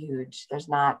is huge. There's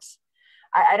not,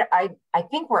 I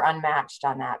think we're unmatched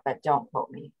on that, but don't quote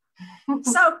me.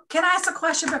 So can I ask a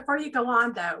question before you go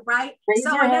on though, right? Raise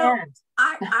so your I know hand.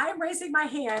 I'm raising my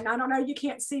hand. I don't know, you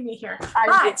can't see me here,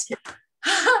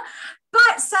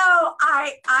 but so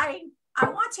I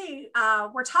want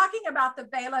to, we're talking about the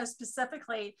Velo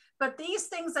specifically, but these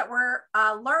things that we're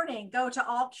learning go to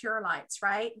all cure lights,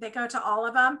 right? They go to all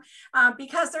of them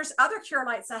because there's other cure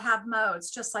lights that have modes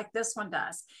just like this one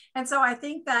does. And so I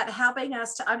think that helping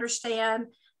us to understand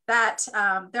that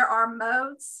there are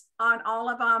modes on all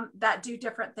of them that do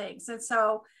different things. And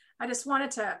so I just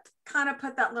wanted to kind of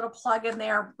put that little plug in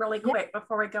there really quick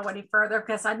before we go any further,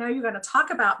 because I know you're going to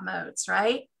talk about modes,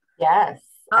 right? Yes.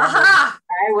 Aha!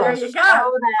 I will there you show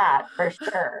go. that for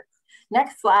sure.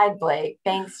 Next slide, Blake.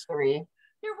 Thanks, Sheree.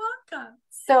 You're welcome.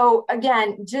 So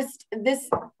again, just this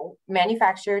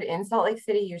manufactured in Salt Lake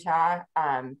City, Utah,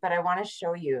 but I want to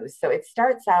show you. So it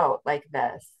starts out like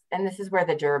this, and this is where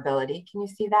the durability, can you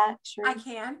see that, Sheree? I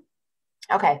can.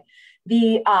 Okay.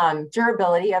 The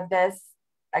durability of this,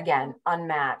 again,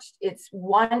 unmatched. It's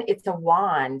a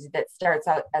wand that starts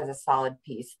out as a solid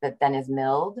piece that then is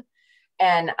milled.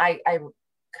 And I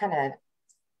kind of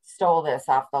stole this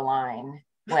off the line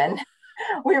when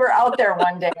we were out there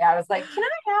one day. I was like, can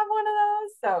I have one of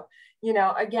those? So, you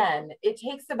know, again, it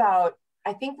takes about,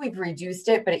 I think we've reduced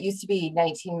it, but it used to be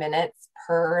 19 minutes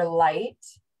per light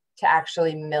to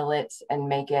actually mill it and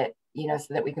make it, you know,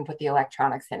 so that we can put the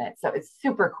electronics in it. So it's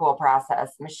super cool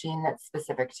process, machine that's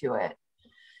specific to it.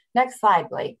 Next slide,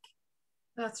 Blake.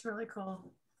 That's really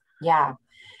cool. Yeah.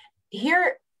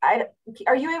 Here,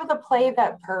 are you able to play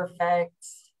that perfect?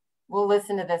 We'll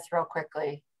listen to this real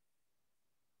quickly.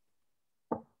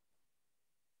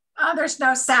 Oh, there's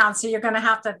no sound, so you're gonna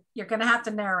have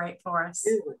to narrate for us.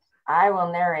 Ooh, I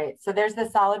will narrate. So there's the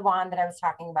solid wand that I was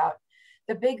talking about.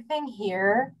 The big thing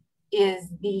here is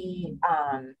the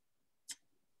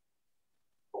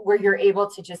where you're able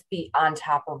to just be on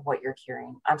top of what you're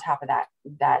curing, on top of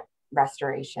that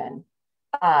restoration.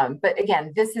 But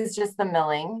again, this is just the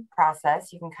milling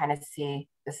process. You can kind of see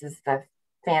this is the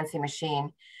fancy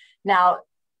machine. Now,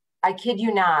 I kid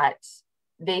you not,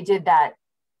 they did that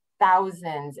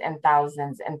thousands and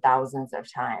thousands and thousands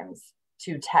of times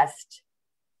to test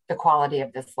the quality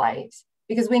of this light,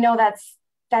 because we know that's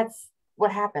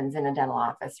what happens in a dental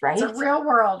office, right? It's a real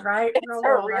world, right? It's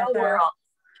a real world.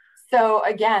 So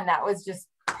again, that was just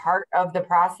part of the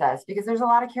process, because there's a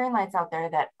lot of curing lights out there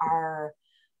that are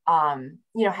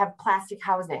you know, have plastic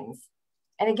housings.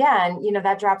 And again, you know,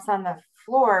 that drops on the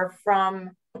floor from,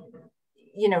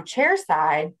 you know, chair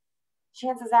side,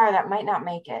 chances are that might not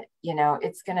make it, you know,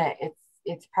 it's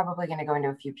probably going to go into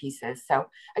a few pieces. So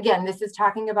again, this is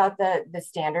talking about the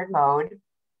standard mode,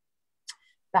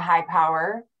 the high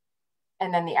power,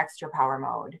 and then the extra power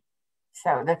mode.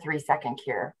 So the 3-second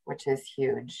cure, which is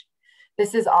huge.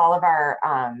 This is all of our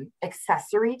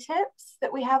accessory tips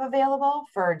that we have available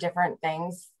for different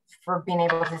things, for being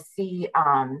able to see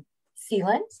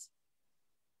sealants.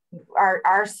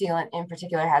 Our sealant in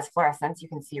particular has fluorescence, you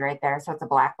can see right there. So it's a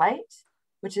black light,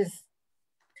 which is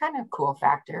kind of cool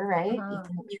factor, right?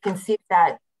 You can see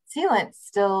that sealant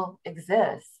still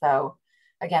exists. So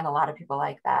again, a lot of people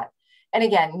like that. And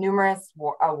again, numerous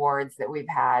awards that we've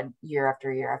had year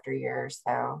after year after year.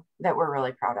 So that we're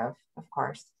really proud of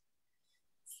course.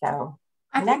 So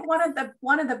I think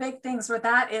one of the big things with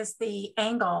that is the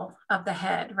angle of the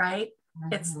head, right?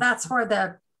 That's where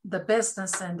the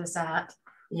business end is at.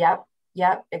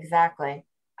 Yep, exactly.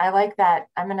 I like that.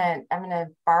 I'm gonna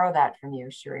borrow that from you,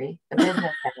 Cherie. The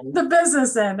business end. The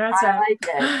business end. That's right. I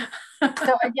like it.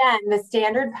 So again, the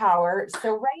standard power.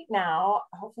 So right now,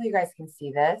 hopefully you guys can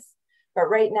see this, but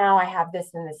right now I have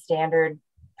this in the standard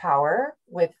power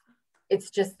with, it's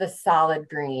just the solid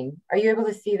green. Are you able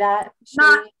to see that,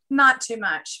 Cherie? Not too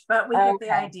much, but we get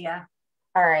the idea.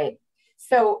 All right.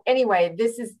 So anyway,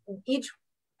 this is each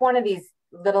one of these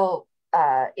little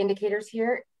indicators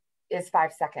here is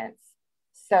 5 seconds.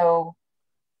 So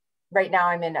right now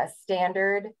I'm in a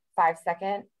standard 5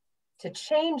 second. To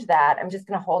change that, I'm just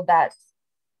going to hold that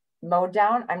mode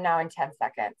down. I'm now in 10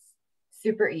 seconds.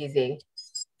 Super easy.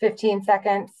 15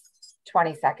 seconds,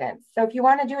 20 seconds. So if you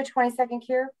want to do a 20-second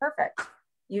cure, perfect.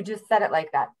 You just set it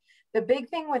like that. The big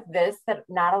thing with this that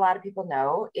not a lot of people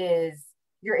know is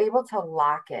you're able to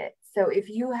lock it. So if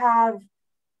you have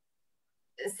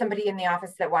somebody in the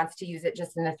office that wants to use it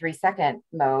just in the 3-second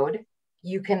mode,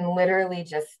 you can literally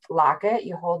just lock it.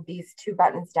 You hold these 2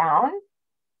 buttons down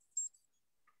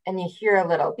and you hear a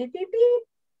little beep, beep, beep.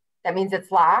 That means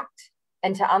it's locked.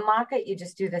 And to unlock it, you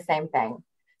just do the same thing.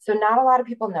 So not a lot of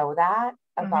people know that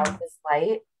about this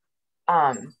light.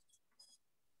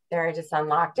 There, I just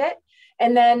unlocked it.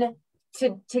 And then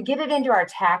to get it into our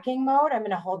tacking mode, I'm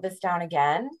going to hold this down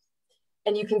again.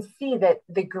 And you can see that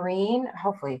the green,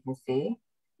 hopefully you can see.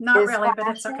 Not really, flashing.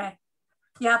 But it's okay.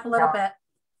 Yep, a little bit.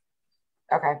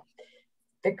 Okay.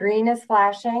 The green is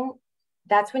flashing.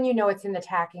 That's when you know it's in the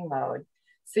tacking mode.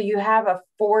 So you have a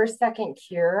 4-second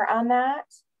cure on that.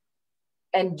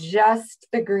 And just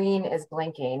the green is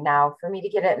blinking. Now, for me to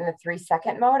get it in the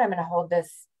 3-second mode, I'm going to hold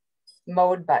this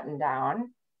mode button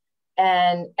down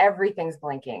and everything's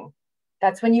blinking.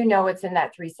 That's when you know it's in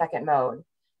that 3-second mode.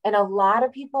 And a lot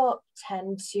of people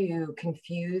tend to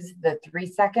confuse the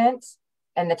 3-second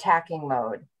and the tacking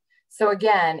mode. So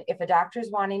again, if a doctor's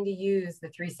wanting to use the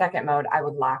 3-second mode, I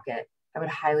would lock it. I would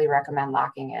highly recommend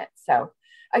locking it. So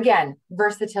again,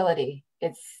 versatility.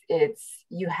 It's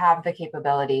you have the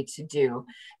capability to do,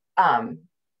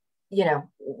 you know,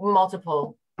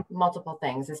 multiple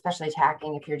things, especially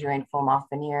tacking if you're doing full mouth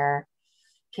veneer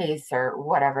case or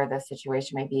whatever the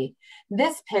situation may be.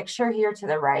 This picture here to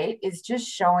the right is just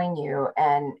showing you,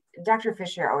 and Dr.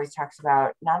 Fisher always talks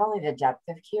about not only the depth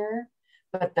of cure,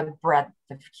 but the breadth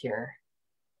of cure,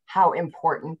 how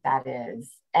important that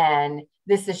is. And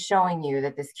this is showing you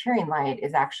that this curing light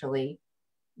is actually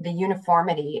the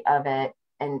uniformity of it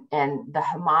and the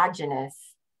homogeneous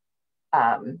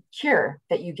cure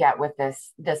that you get with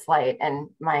this light. And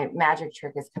my magic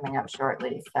trick is coming up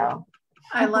shortly. So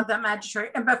I love that magic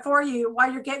trick. And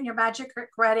while you're getting your magic trick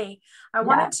ready, I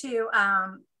wanted to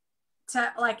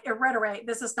like reiterate,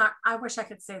 this is not, I wish I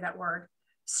could say that word.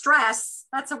 Stress,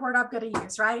 that's a word I'm going to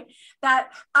use, right? That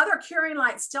other curing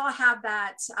lights still have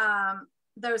that,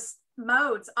 those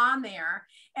modes on there.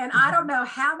 And I don't know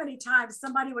how many times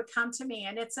somebody would come to me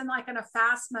and it's in a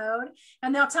fast mode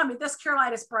and they'll tell me this cure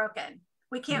light is broken.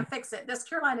 We can't fix it. This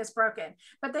cure line is broken,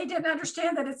 but they didn't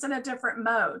understand that it's in a different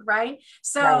mode, right?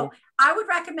 So I would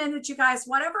recommend that you guys,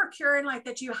 whatever curing light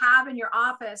that you have in your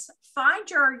office, find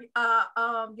your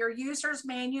user's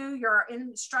manual, your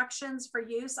instructions for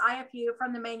use, IFU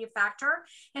from the manufacturer,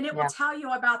 and it will tell you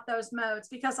about those modes,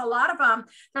 because a lot of them,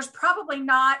 there's probably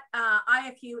not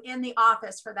IFU in the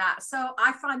office for that. So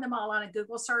I find them all on a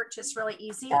Google search. It's really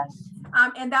easy.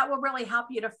 And that will really help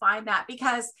you to find that,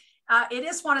 because it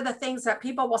is one of the things that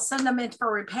people will send them in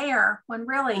for repair when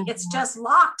really it's just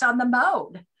locked on the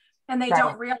mode and they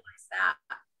don't realize that.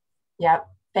 Yep.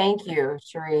 Thank you,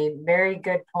 Cherie. Very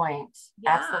good point.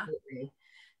 Yeah. Absolutely.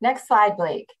 Next slide,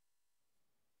 Blake.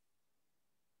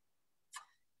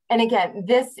 And again,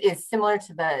 this is similar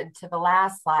to the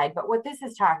last slide, but what this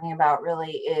is talking about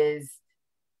really is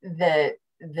the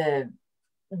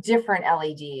different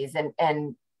LEDs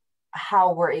and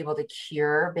how we're able to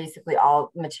cure basically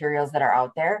all materials that are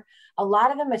out there. A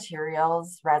lot of the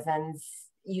materials, resins,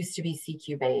 used to be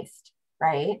CQ based,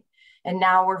 right? And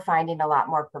now we're finding a lot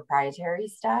more proprietary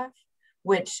stuff,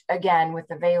 which again, with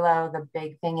the Velo, the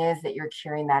big thing is that you're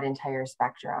curing that entire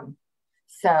spectrum.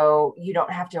 So you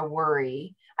don't have to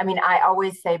worry. I mean, I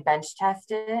always say bench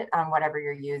test it on whatever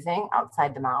you're using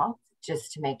outside the mouth,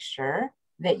 just to make sure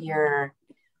that you're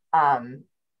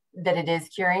that it is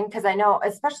curing, because I know,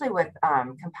 especially with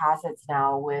composites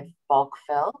now with bulk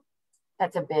fill,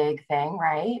 that's a big thing,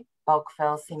 right? Bulk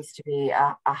fill seems to be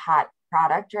a hot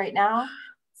product right now.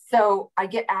 So I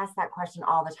get asked that question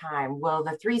all the time. Will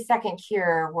the 3-second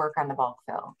cure work on the bulk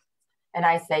fill? And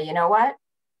I say, you know what?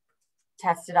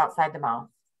 Test it outside the mouth.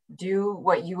 Do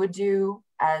what you would do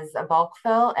as a bulk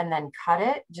fill and then cut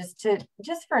it just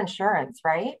for insurance,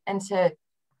 right? And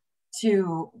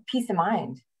to peace of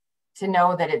mind, to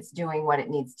know that it's doing what it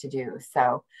needs to do.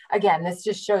 So again, this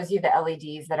just shows you the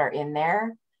LEDs that are in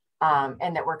there,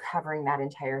 and that we're covering that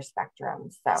entire spectrum.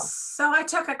 So I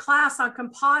took a class on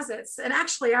composites, and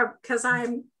actually, because I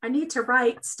need to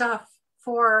write stuff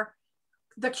for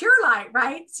the Cure Light,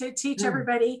 right, to teach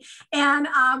everybody. And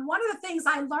one of the things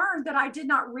I learned that I did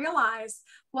not realize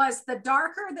was the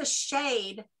darker the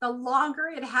shade, the longer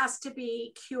it has to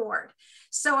be cured.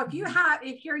 So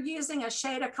if you're using a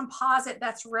shade of composite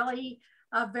that's really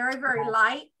very, very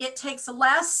light, it takes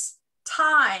less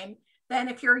time than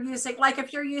if you're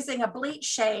using a bleach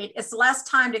shade, it's less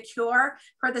time to cure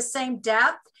for the same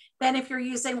depth than if you're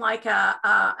using like an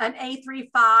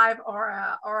A35 or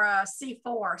a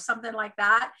C4, something like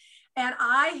that. And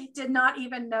I did not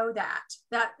even know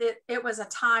that it was a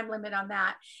time limit on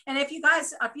that. And if you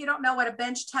don't know what a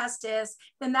bench test is,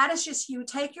 then that is just, you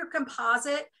take your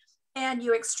composite and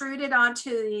you extrude it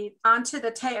onto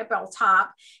the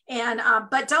tabletop, and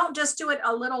but don't just do it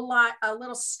a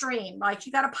little stream. Like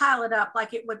you got to pile it up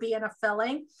like it would be in a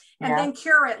filling, and then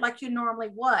cure it like you normally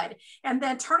would, and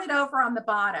then turn it over on the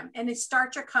bottom, and then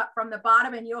start your cut from the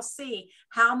bottom, and you'll see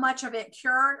how much of it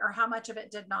cured or how much of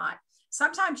it did not.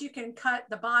 Sometimes you can cut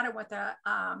the bottom with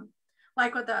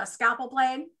a scalpel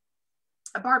blade,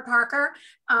 a Bart Parker,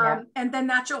 and then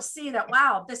that you'll see that,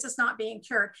 wow, this is not being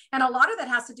cured. And a lot of that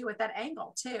has to do with that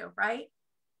angle too, right?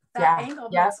 That angle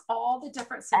makes all the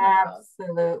difference in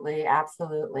the world.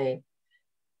 Absolutely.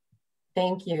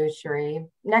 Thank you, Cherie.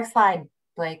 Next slide,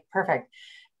 Blake. Perfect.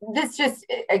 This just,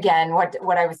 again,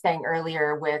 what I was saying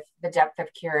earlier with the depth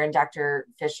of cure, and Dr.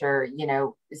 Fisher,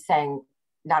 saying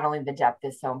not only the depth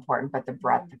is so important, but the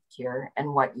breadth of cure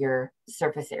and what your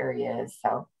surface area is.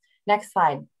 So next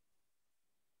slide.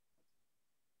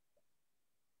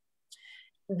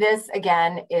 This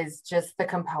again is just the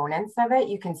components of it.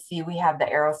 You can see we have the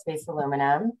aerospace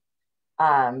aluminum,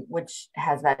 which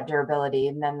has that durability,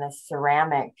 and then the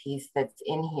ceramic piece that's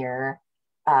in here,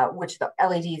 which the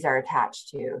LEDs are attached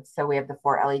to. So we have the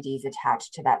 4 LEDs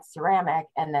attached to that ceramic,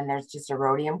 and then there's just a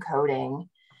rhodium coating.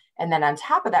 And then on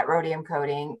top of that rhodium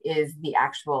coating is the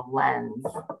actual lens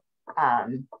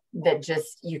that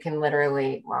just, you can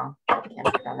literally, well, I can't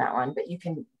put on that one, but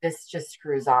this just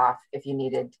screws off if you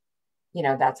needed,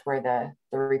 that's where the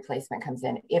replacement comes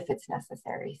in if it's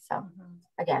necessary. So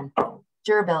again,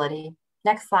 durability.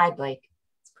 Next slide, Blake.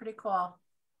 It's pretty cool.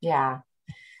 Yeah.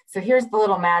 So here's the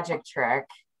little magic trick.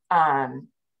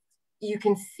 You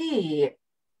can see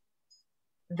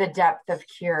the depth of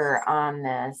cure on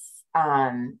this.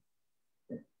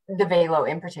 The Velo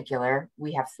in particular,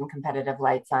 we have some competitive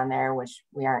lights on there, which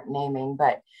we aren't naming,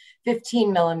 but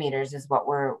 15 millimeters is what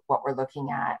we're looking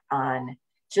at on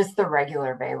just the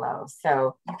regular Velo.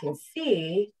 So you can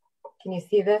you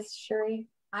see this, Cherie?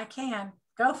 I can.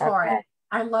 Go for it.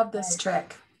 I love this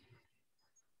trick.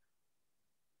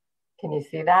 Can you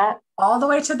see that? All the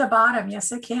way to the bottom.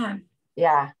 Yes, I can.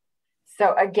 Yeah.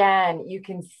 So again, you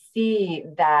can see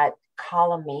that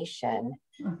collimation.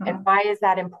 And why is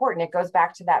that important? It goes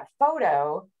back to that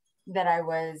photo that I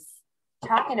was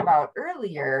talking about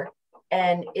earlier.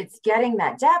 And it's getting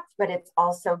that depth, but it's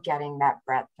also getting that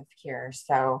breadth of cure.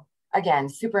 So again,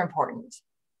 super important.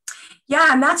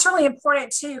 Yeah, and that's really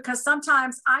important too, because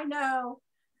sometimes I know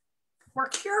we're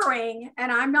curing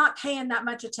and I'm not paying that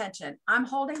much attention. I'm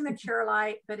holding the cure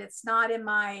light, but it's not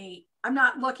I'm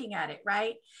not looking at it,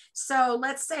 right? So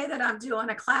let's say that I'm doing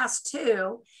a class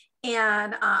 2,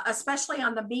 and especially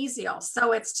on the mesial.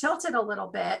 So it's tilted a little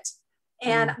bit,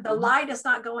 and the light is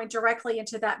not going directly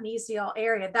into that mesial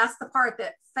area. That's the part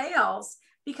that fails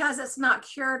because it's not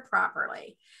cured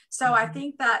properly. So I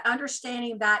think that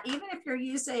understanding that, even if you're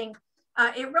using,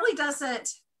 it really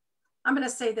doesn't, I'm going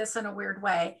to say this in a weird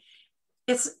way.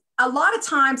 It's a lot of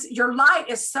times your light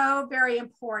is so very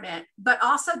important, but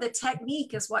also the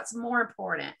technique is what's more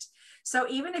important. So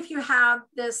even if you have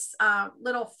this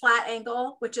little flat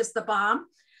angle, which is the bomb,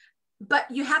 but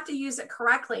you have to use it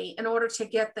correctly in order to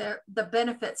get the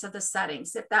benefits of the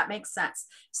settings, if that makes sense.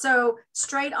 So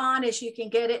straight on as you can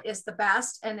get it is the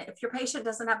best. And if your patient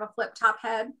doesn't have a flip top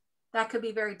head, that could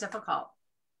be very difficult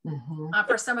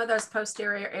for some of those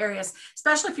posterior areas,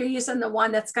 especially if you're using the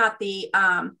one that's got the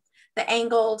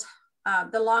angled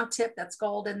the long tip that's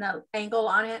gold and the angle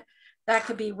on it, that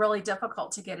could be really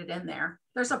difficult to get it in there.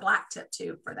 There's a black tip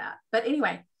too for that. But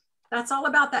anyway, that's all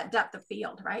about that depth of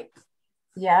field, right?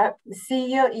 Yeah.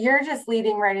 See, you're just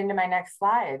leading right into my next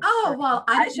slide. Oh, well,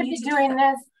 I should be doing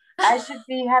this. I should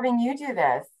be having you do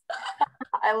this.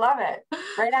 I love it.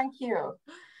 Right on cue.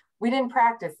 We didn't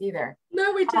practice either.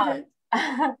 No, we didn't.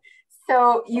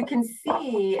 So you can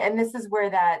see, and this is where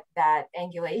that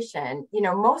angulation, you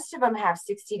know, most of them have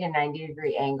 60 to 90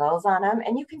 degree angles on them.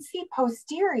 And you can see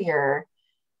posterior,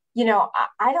 you know,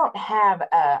 I don't have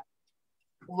a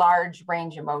large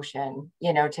range of motion,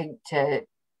 you know,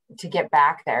 to get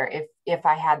back there if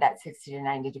I had that 60 to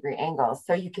 90 degree angle.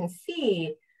 So you can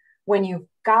see when you've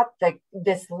got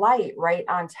this light right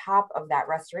on top of that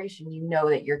restoration, you know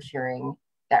that you're curing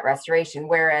that restoration.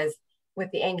 Whereas with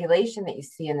the angulation that you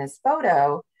see in this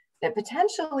photo, that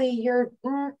potentially you're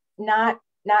not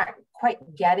quite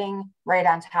getting right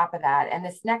on top of that. And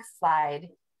this next slide,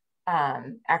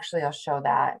 actually I'll show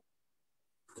that.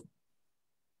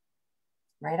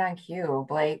 Right on cue,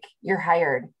 Blake, you're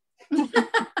hired.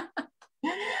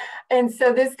 And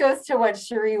so this goes to what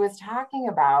Cherie was talking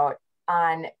about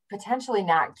on potentially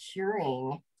not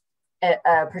curing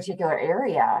a particular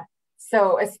area.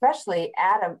 So especially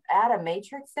add a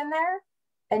matrix in there,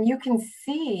 and you can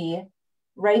see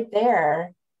right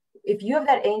there, if you have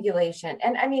that angulation,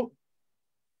 and I mean,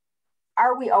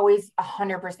 are we always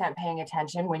 100% paying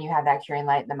attention when you have that curing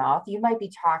light in the mouth? You might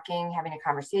be talking, having a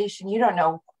conversation. You don't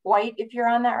know quite if you're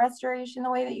on that restoration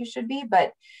the way that you should be,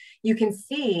 but you can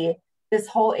see this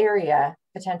whole area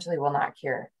potentially will not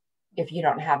cure if you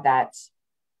don't have that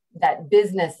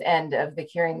business end of the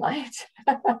curing light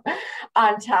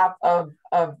on top of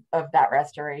that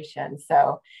restoration.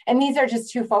 So, and these are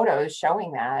just two photos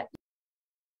showing that.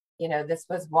 You know, this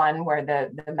was one where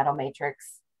the metal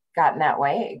matrix got in the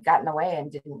way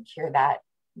and didn't cure that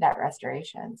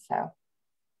restoration. So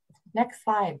next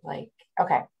slide, Blake.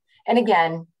 Okay. And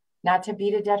again, not to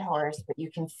beat a dead horse, but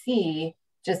you can see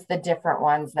just the different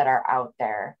ones that are out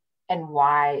there and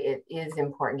why it is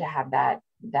important to have that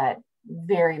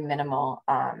very minimal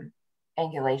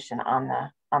angulation on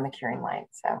the curing light.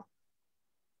 So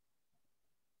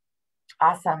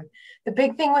awesome. The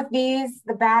big thing with these,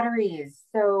 the batteries.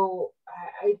 So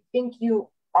I think you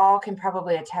all can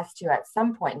probably attest to at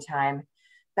some point in time,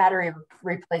 battery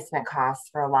replacement costs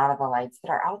for a lot of the lights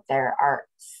that are out there are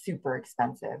super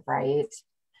expensive, right?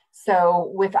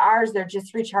 So with ours, they're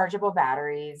just rechargeable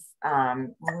batteries,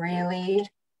 really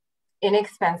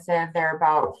inexpensive. They're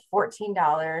about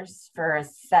 $14 for a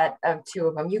set of 2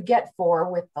 of them. You get 4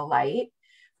 with the light,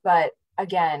 but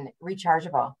again,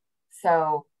 rechargeable.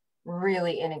 So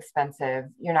really inexpensive.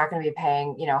 You're not going to be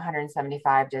paying, you know,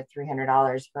 $175 to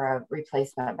 $300 for a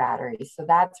replacement battery. So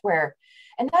that's where,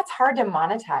 and that's hard to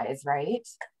monetize, right?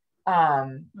 A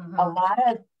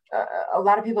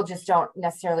lot of people just don't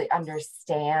necessarily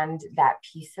understand that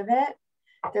piece of it.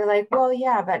 They're like, well,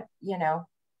 yeah, but you know,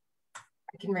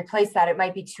 I can replace that. It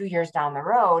might be 2 years down the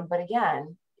road, but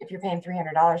again, if you're paying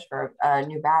 $300 for a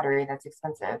new battery, that's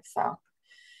expensive. So,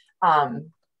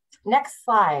 next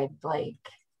slide, Blake.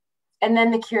 And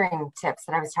then the curing tips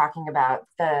that I was talking about.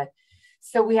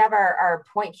 So we have our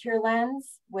point cure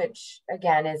lens, which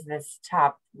again is this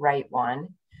top right one,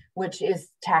 which is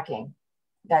tacking.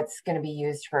 That's going to be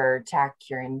used for tack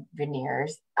curing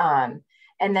veneers. And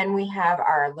then we have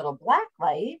our little black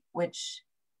light, which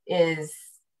is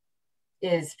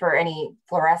for any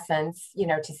fluorescence, you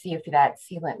know, to see if that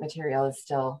sealant material is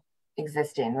still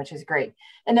existing, which is great.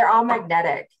 And they're all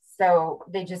magnetic. So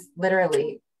they just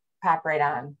literally pop right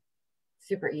on.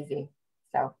 Super easy.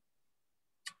 So,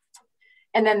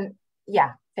 and then,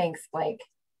 yeah, thanks, Blake.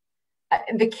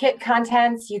 The kit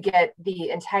contents, you get the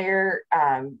entire,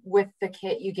 with the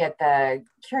kit, you get the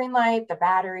curing light, the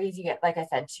batteries, you get, like I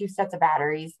said, 2 sets of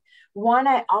batteries. One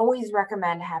I always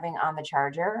recommend having on the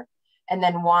charger, and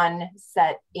then 1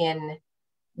 set in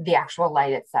the actual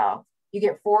light itself. You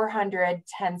get 400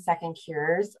 10-second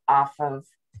cures off of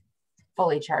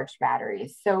fully charged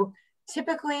batteries. So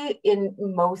typically in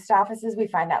most offices, we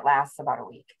find that lasts about a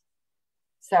week.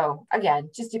 So again,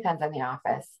 just depends on the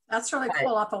office. That's really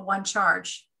cool off of 1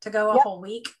 charge to go a whole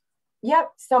week.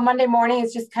 Yep. So Monday morning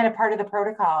is just kind of part of the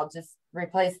protocol. Just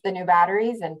replace the new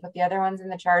batteries and put the other ones in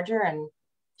the charger and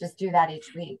just do that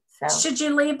each week. So should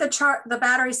you leave the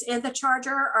batteries in the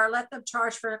charger or let them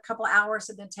charge for a couple of hours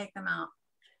and then take them out?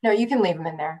 No, you can leave them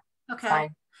in there. Okay.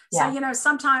 Fine. So, Yeah. you know,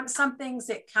 sometimes some things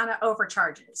it kind of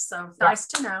overcharges. So nice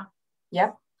to know.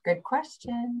 Yep. Good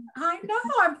question. I know.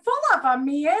 I'm full of them,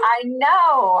 Mia. I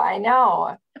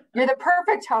know. You're the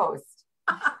perfect host.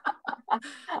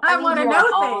 I want to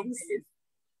know things.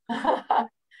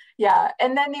 Yeah.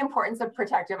 And then the importance of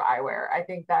protective eyewear. I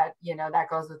think that, you know, that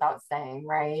goes without saying,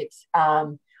 right?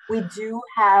 We do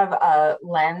have a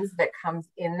lens that comes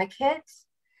in the kit,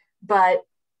 but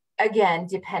again,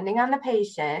 depending on the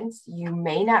patient, you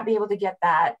may not be able to get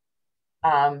that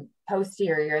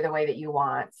posterior the way that you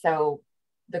want. So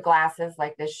the glasses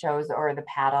like this shows, or the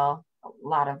paddle, a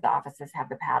lot of the offices have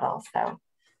the paddle. So,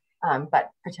 but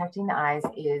protecting the eyes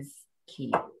is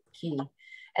key.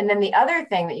 And then the other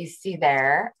thing that you see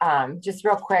there, just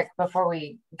real quick before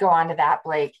we go on to that,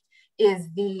 Blake, is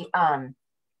the, I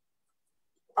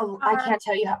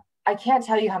can't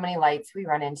tell you how many lights we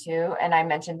run into. And I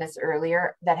mentioned this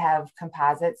earlier, that have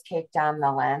composites caked on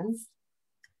the lens,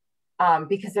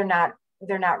 because they're not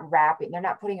wrapping, they're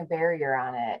not putting a barrier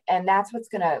on it. And that's what's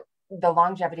the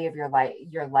longevity of your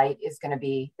light is going to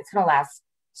be, it's going to last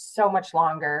so much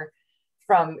longer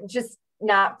from just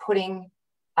not putting,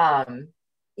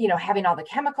 you know, having all the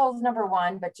chemicals, number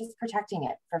one, but just protecting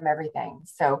it from everything.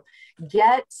 So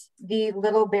get the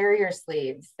little barrier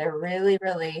sleeves. They're really,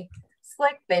 really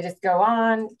slick. They just go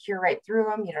on, cure right through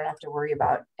them. You don't have to worry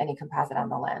about any composite on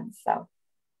the lens. So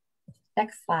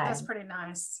next slide. That's pretty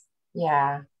nice.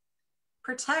 Yeah.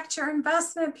 Protect your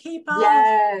investment, people.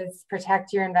 Yes,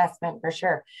 protect your investment for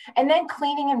sure. And then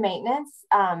cleaning and maintenance.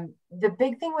 The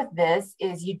big thing with this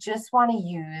is you just want to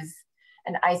use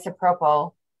an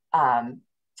isopropyl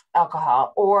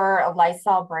alcohol, or a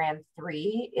Lysol brand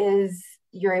 3 is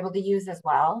you're able to use as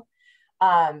well.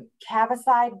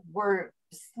 Cavicide, we're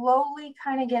slowly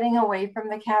kind of getting away from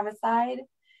the Cavicide,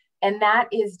 and that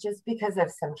is just because of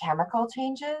some chemical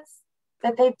changes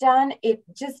that they've done. It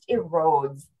just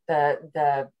erodes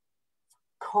the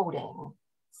coating.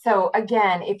 So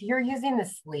again, if you're using the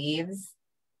sleeves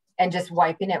and just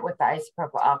wiping it with the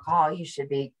isopropyl alcohol, you should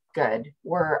be good.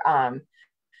 We're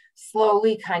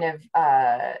slowly kind of,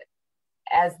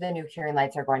 as the new curing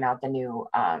lights are going out, the new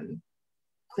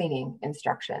cleaning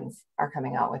instructions are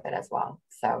coming out with it as well.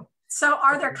 So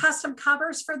are there custom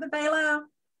covers for the Velo?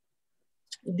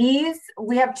 These,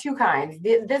 we have two kinds.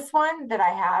 This one that I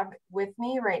have with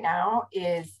me right now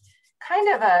is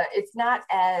kind of it's not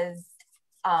as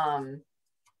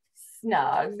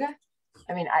snug.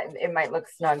 I mean, it might look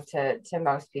snug to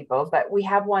most people, but we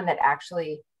have one that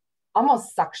actually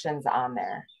almost suctions on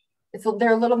there.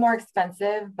 They're a little more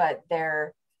expensive, but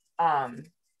they're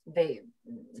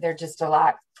just a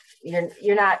lot. You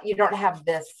don't have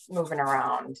this moving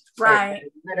around. Right.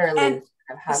 It literally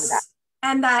have that.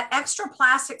 And that extra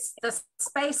plastics, the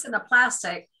space in the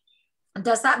plastic,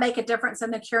 does that make a difference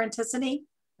in the curanticity?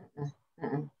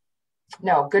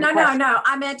 No, good question. No.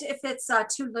 I meant if it's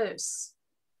too loose.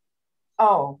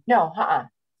 Oh, no,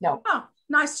 no. Oh,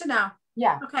 nice to know.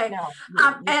 Yeah. Okay. No,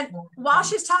 and while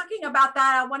she's talking about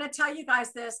that, I want to tell you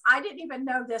guys this. I didn't even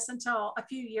know this until a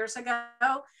few years ago.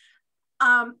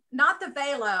 Not the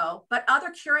Velo, but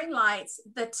other curing lights,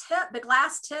 the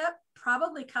glass tip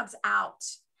probably comes out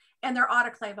and they're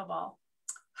autoclavable.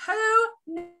 Who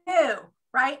knew,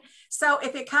 right? So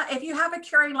if you have a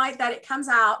curing light that it comes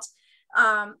out,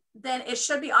 then it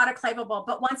should be autoclavable.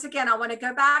 But once again, I want to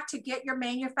go back to get your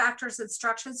manufacturer's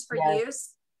instructions for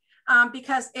use.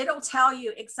 Because it'll tell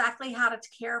you exactly how to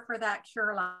care for that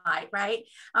cure light, right?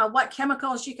 What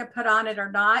chemicals you can put on it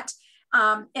or not.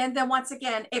 And then once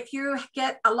again, if you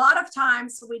get a lot of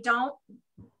times we don't,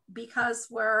 because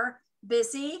we're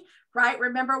busy, right?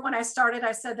 Remember when I started,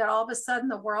 I said that all of a sudden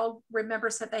the world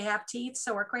remembers that they have teeth.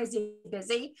 So we're crazy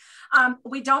busy.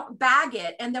 We don't bag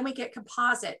it, and then we get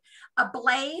composite. A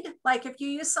blade, like if you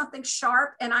use something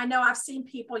sharp, and I know I've seen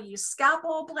people use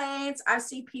scalpel blades. I've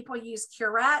seen people use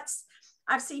curettes.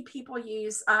 I've seen people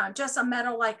use just a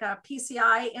metal, like a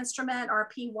PCI instrument or a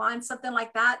P1, something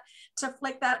like that, to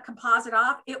flick that composite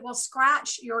off. It will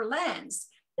scratch your lens.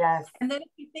 Yes. And then if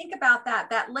you think about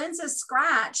that, that lens is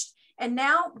scratched. And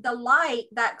now the light,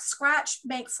 that scratch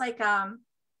makes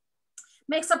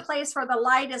makes a place where the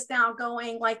light is now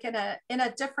going like in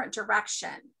a different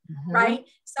direction, right?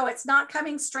 So it's not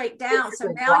coming straight down. So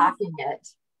now blocking it.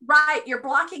 Right, you're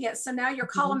blocking it. So now your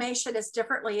collimation is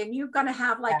differently, and you're going to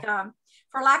have like,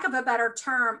 for lack of a better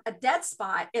term, a dead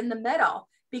spot in the middle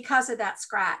because of that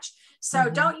scratch. So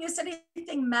don't use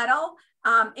anything metal.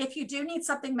 If you do need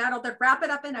something metal, then wrap it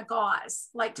up in a gauze,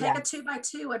 like take a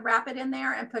 2x2 and wrap it in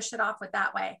there and push it off with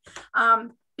that way.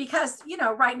 Because, you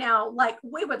know, right now, like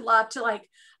we would love to like,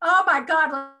 oh my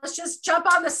God, let's just jump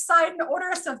on the site and order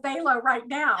us a Velo right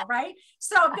now, right?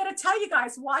 So I'm going to tell you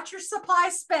guys, watch your supply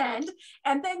spend,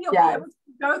 and then you'll be able to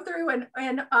go through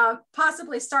and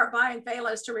possibly start buying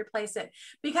Velos to replace it.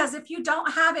 Because if you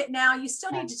don't have it now, you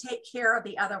still need to take care of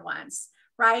the other ones,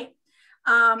 right?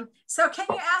 So can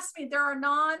you ask me,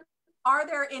 are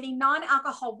there any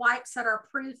non-alcohol wipes that are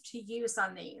approved to use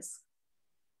on these?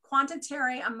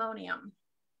 Quaternary ammonium.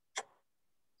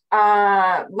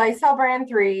 Lysol brand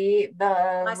 3,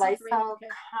 the Lysol 3, okay.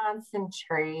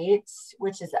 concentrate,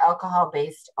 which is alcohol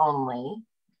based only.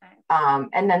 Okay.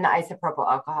 And then the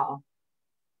isopropyl alcohol.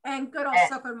 And good old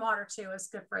soap and water too is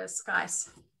good for us, guys.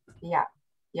 Yeah.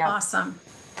 Yeah. Awesome.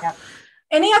 Yep.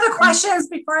 Any other questions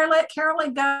before I let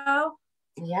Carolyn go?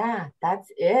 Yeah, that's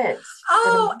it.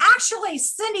 Oh, actually,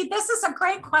 Cindy, this is a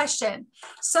great question.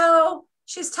 So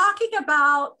she's talking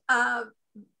about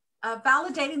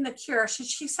validating the cure.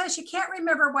 She says she can't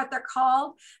remember what they're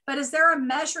called, but is there a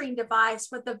measuring device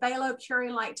with the Velo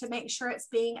curing light to make sure it's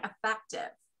being effective?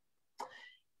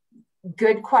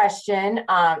 Good question.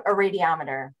 A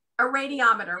radiometer. A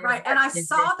radiometer, right? And I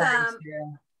saw them.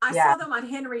 I saw them on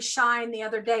Henry Schein the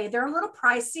other day. They're a little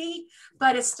pricey,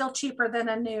 but it's still cheaper than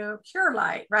a new cure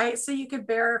light, right? So you could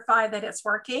verify that it's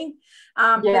working.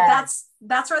 But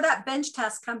that's where that bench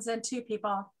test comes in too,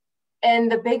 people.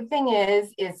 And the big thing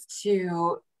is if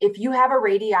you have a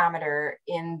radiometer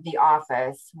in the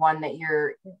office,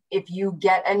 if you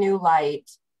get a new light,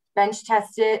 bench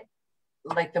test it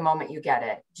like the moment you get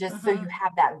it, just so you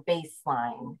have that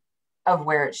baseline of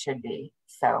where it should be.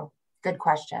 So good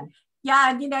question.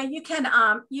 Yeah, and you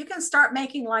can start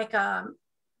making like I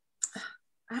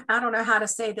don't know how to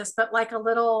say this, but like a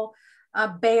little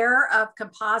bear of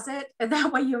composite, and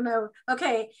that way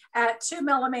okay, at 2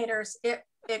 millimeters it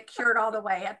cured all the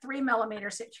way. At 3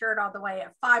 millimeters it cured all the way.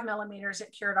 At 5 millimeters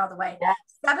it cured all the way. Yeah.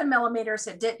 7 millimeters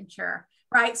it didn't cure,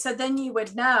 right? So then you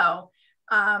would know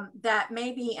that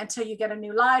maybe until you get a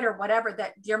new light or whatever,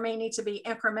 that there may need to be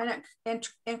incremental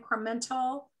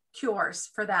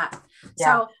cures for that. Yeah.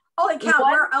 So holy cow,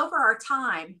 we're over our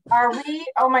time. Are we?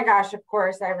 Oh my gosh, of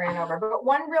course I ran over. But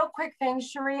one real quick thing,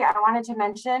 Cherie, I wanted to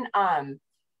mention,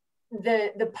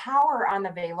 the power on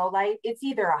the Velo light, it's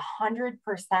either 100%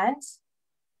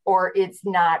 or it's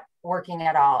not working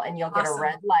at all. And you'll get a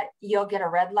red light. You'll get a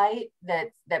red light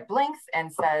that blinks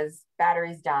and says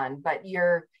battery's done, but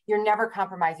you're never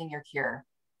compromising your cure.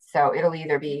 So it'll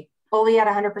either be fully at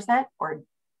 100% or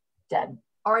dead.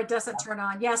 Or it doesn't turn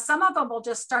on. Yeah, some of them will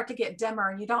just start to get dimmer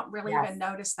and you don't really even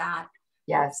notice that.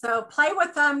 Yes. So play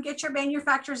with them, get your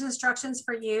manufacturer's instructions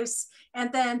for use,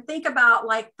 and then think about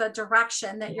like the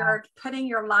direction that you're putting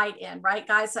your light in, right,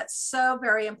 guys? That's so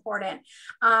very important.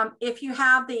 If you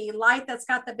have the light that's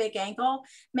got the big angle,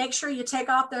 make sure you take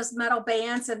off those metal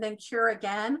bands and then cure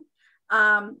again.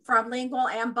 From lingual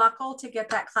and buccal to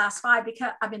get that class 5,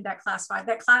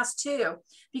 that class 2,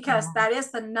 because that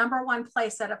is the #1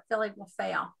 place that a filling will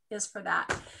fail, is for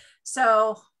that.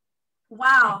 So,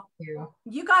 wow.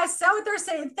 You guys, so they're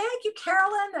saying, thank you,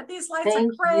 Carolyn, that these lights are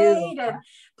great. And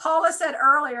Paula said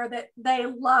earlier that they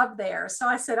love theirs. So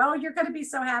I said, oh, you're going to be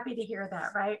so happy to hear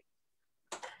that, right?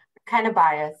 Kind of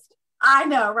biased. I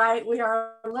know, right? We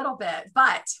are a little bit,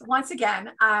 but once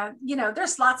again,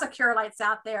 there's lots of cure lights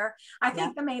out there. I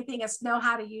think the main thing is know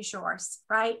how to use yours,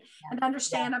 right? And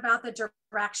understand about the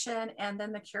direction and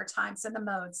then the cure times and the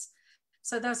modes.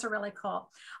 So those are really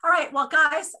cool. All right, well,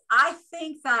 guys, I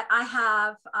think that I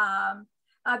have,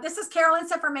 this is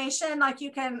Carolyn's information. Like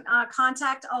you can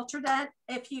contact Ultradent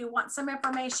if you want some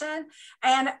information.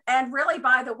 And really,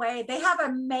 by the way, they have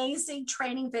amazing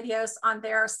training videos on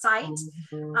their site.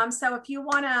 So if you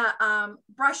want to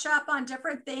brush up on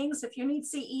different things, if you need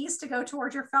CEs to go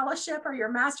toward your fellowship or your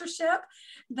mastership,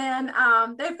 then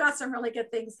they've got some really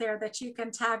good things there that you can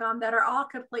tag on that are all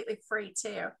completely free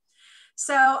too.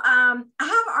 So I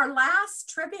have our last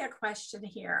trivia question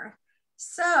here.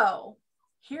 So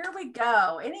here we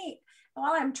go.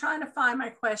 While I'm trying to find my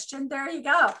question, there you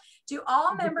go. Do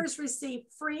all members receive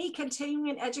free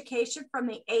continuing education from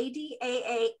the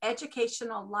ADAA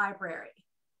Educational Library?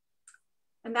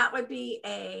 And that would be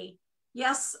a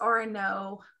yes or a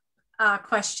no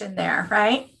question there,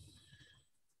 right?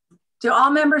 Do all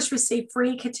members receive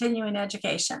free continuing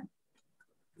education?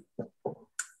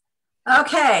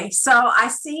 Okay, so I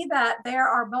see that there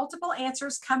are multiple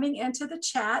answers coming into the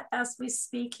chat as we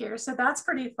speak here. So that's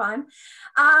pretty fun.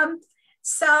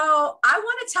 So I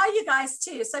want to tell you guys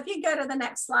too. So if you go to the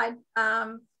next slide,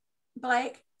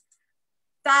 Blake,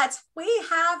 that we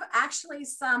have actually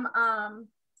some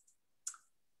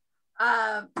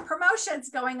promotions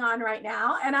going on right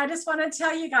now. And I just want to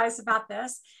tell you guys about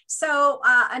this. So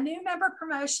a new member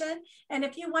promotion. And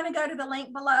if you want to go to the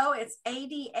link below, it's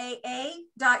adaa.usa.org.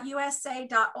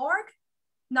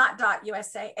 not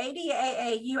 .usa,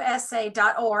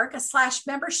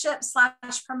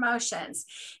 adaausa.org/membership/promotions.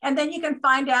 And then you can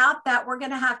find out that we're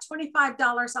going to have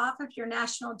 $25 off of your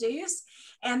national dues.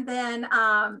 And then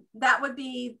that would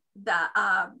be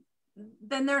the,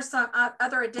 then there's some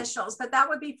other additionals, but that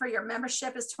would be for your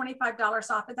membership is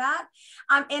 $25 off of that.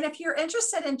 And if you're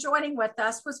interested in joining with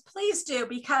us, please do,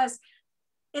 because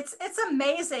it's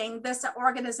amazing, this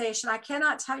organization. I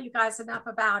cannot tell you guys enough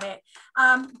about it.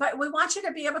 But we want you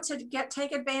to be able to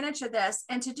take advantage of this.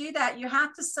 And to do that, you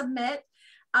have to submit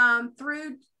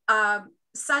through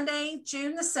Sunday,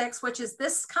 June the 6th, which is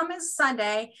this coming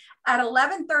Sunday at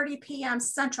 11:30 p.m.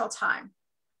 Central Time.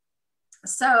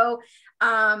 So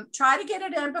try to get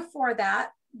it in before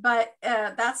that. But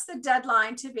that's the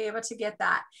deadline to be able to get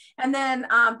that. And then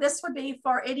this would be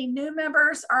for any new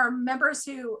members or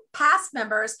past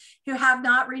members who have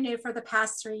not renewed for the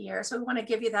past 3 years. So we want to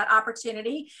give you that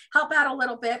opportunity, help out a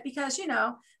little bit, because, you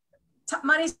know,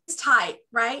 money's tight,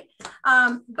 right?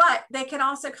 But they can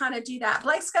also kind of do that.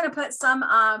 Blake's going to put some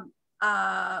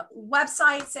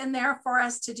websites in there for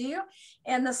us to do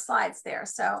in the slides there.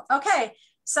 So, okay.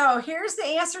 So here's the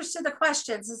answers to the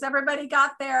questions. Has everybody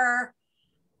got their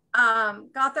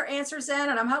answers in?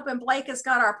 And I'm hoping Blake has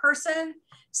got our person.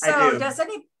 So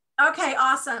okay,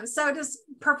 awesome. So does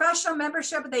professional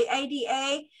membership of the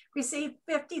ADA receive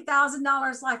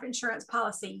 $50,000 life insurance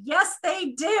policy? Yes,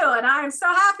 they do. And I am so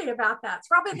happy about that. It's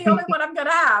probably the only one I'm going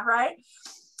to have, right?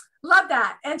 Love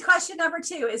that. And question number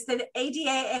 2, is the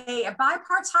ADAA a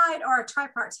bipartite or a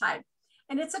tripartite?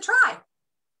 And it's a tri.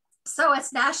 So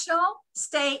it's national,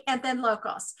 state, and then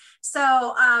locals.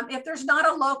 So if there's not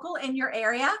a local in your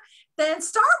area, then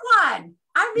start one.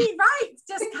 I mean, right,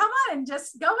 just come on and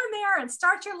just go in there and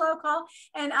start your local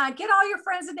and get all your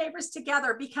friends and neighbors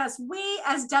together, because we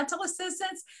as dental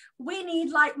assistants, we need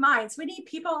like minds. We need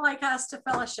people like us to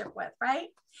fellowship with, right?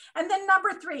 And then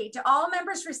number 3, do all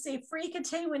members receive free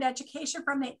continuing education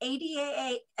from the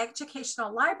ADAA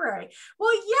Educational Library?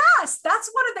 Well, yes, that's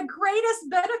one of the greatest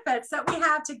benefits that we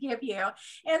have to give you.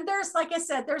 And there's, like I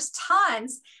said, there's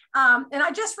tons. And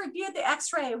I just reviewed the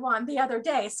X-ray one the other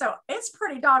day. So it's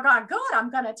pretty doggone good, I'm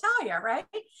going to tell you, right?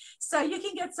 So you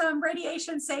can get some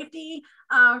radiation safety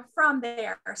from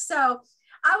there. So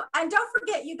and don't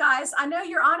forget, you guys, I know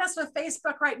you're on us with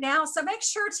Facebook right now, so make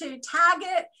sure to tag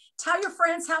it, tell your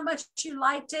friends how much you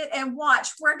liked it, and watch.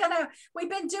 We've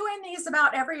been doing these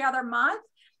about every other month.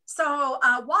 So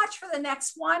watch for the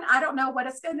next one. I don't know what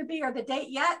it's going to be or the date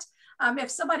yet.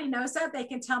 If somebody knows that, they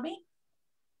can tell me.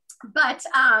 But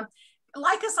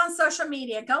like us on social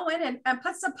media, go in and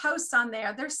put some posts on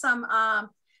there. There's some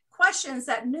questions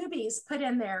that newbies put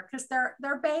in there because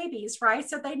they're babies, right?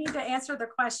 So they need to answer the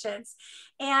questions.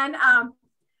 And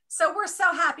so we're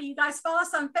so happy. You guys follow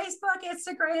us on Facebook,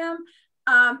 Instagram,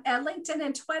 and LinkedIn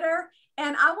and Twitter.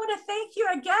 And I want to thank you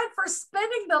again for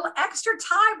spending the extra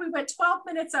time. We went 12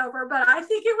 minutes over, but I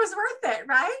think it was worth it,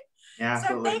 right? Yeah, so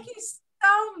absolutely. Thank you so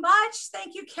much.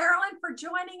 Thank you, Carolyn, for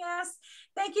joining us.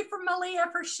 Thank you for Malia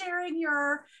for sharing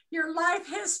your life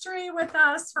history with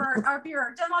us of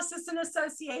your Dental Assistant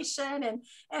Association.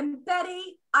 And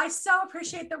Betty, I so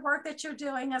appreciate the work that you're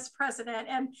doing as president.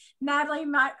 And Natalie,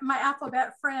 my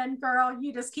alphabet friend, girl,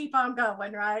 you just keep on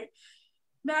going, right?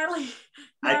 Natalie.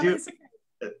 I do.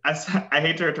 I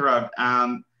hate to interrupt.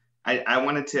 I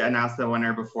wanted to announce the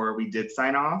winner before we did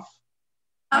sign off.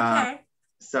 Okay.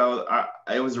 So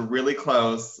it was really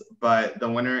close, but the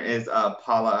winner is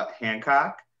Paula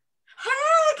Hancock.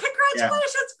 Hey,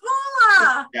 congratulations,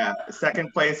 Paula. Yeah,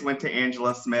 second place went to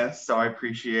Angela Smith, so I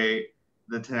appreciate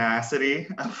the tenacity.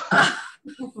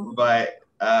 But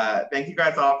thank you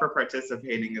guys all for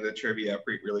participating in the trivia.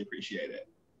 Really appreciate it.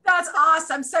 That's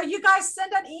awesome. So you guys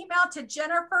send an email to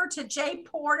Jennifer to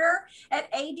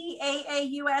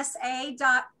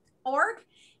jporter@adaausa.org.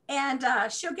 And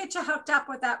she'll get you hooked up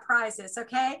with that prizes,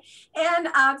 okay? And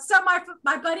so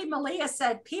my buddy Malia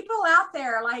said, people out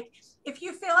there, like if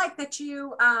you feel like that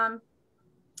you're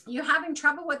having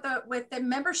trouble with the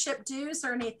membership dues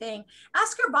or anything,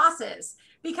 ask your bosses,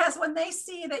 because when they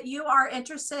see that you are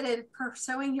interested in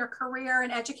pursuing your career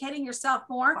and educating yourself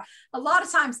more, a lot of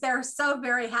times they're so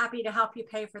very happy to help you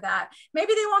pay for that.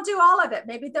 Maybe they won't do all of it.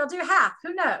 Maybe they'll do half,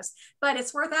 who knows? But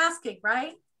it's worth asking,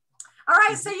 right? All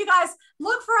right, so you guys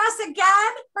look for us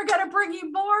again. We're going to bring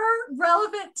you more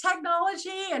relevant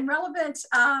technology and relevant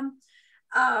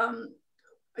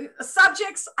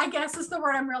subjects, I guess is the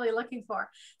word I'm really looking for.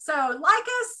 So like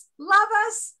us, love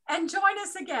us, and join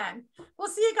us again. We'll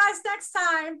see you guys next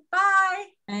time.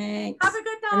 Bye. Thanks. Have a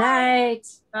good night. Good night.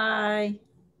 Bye.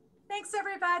 Thanks,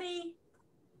 everybody.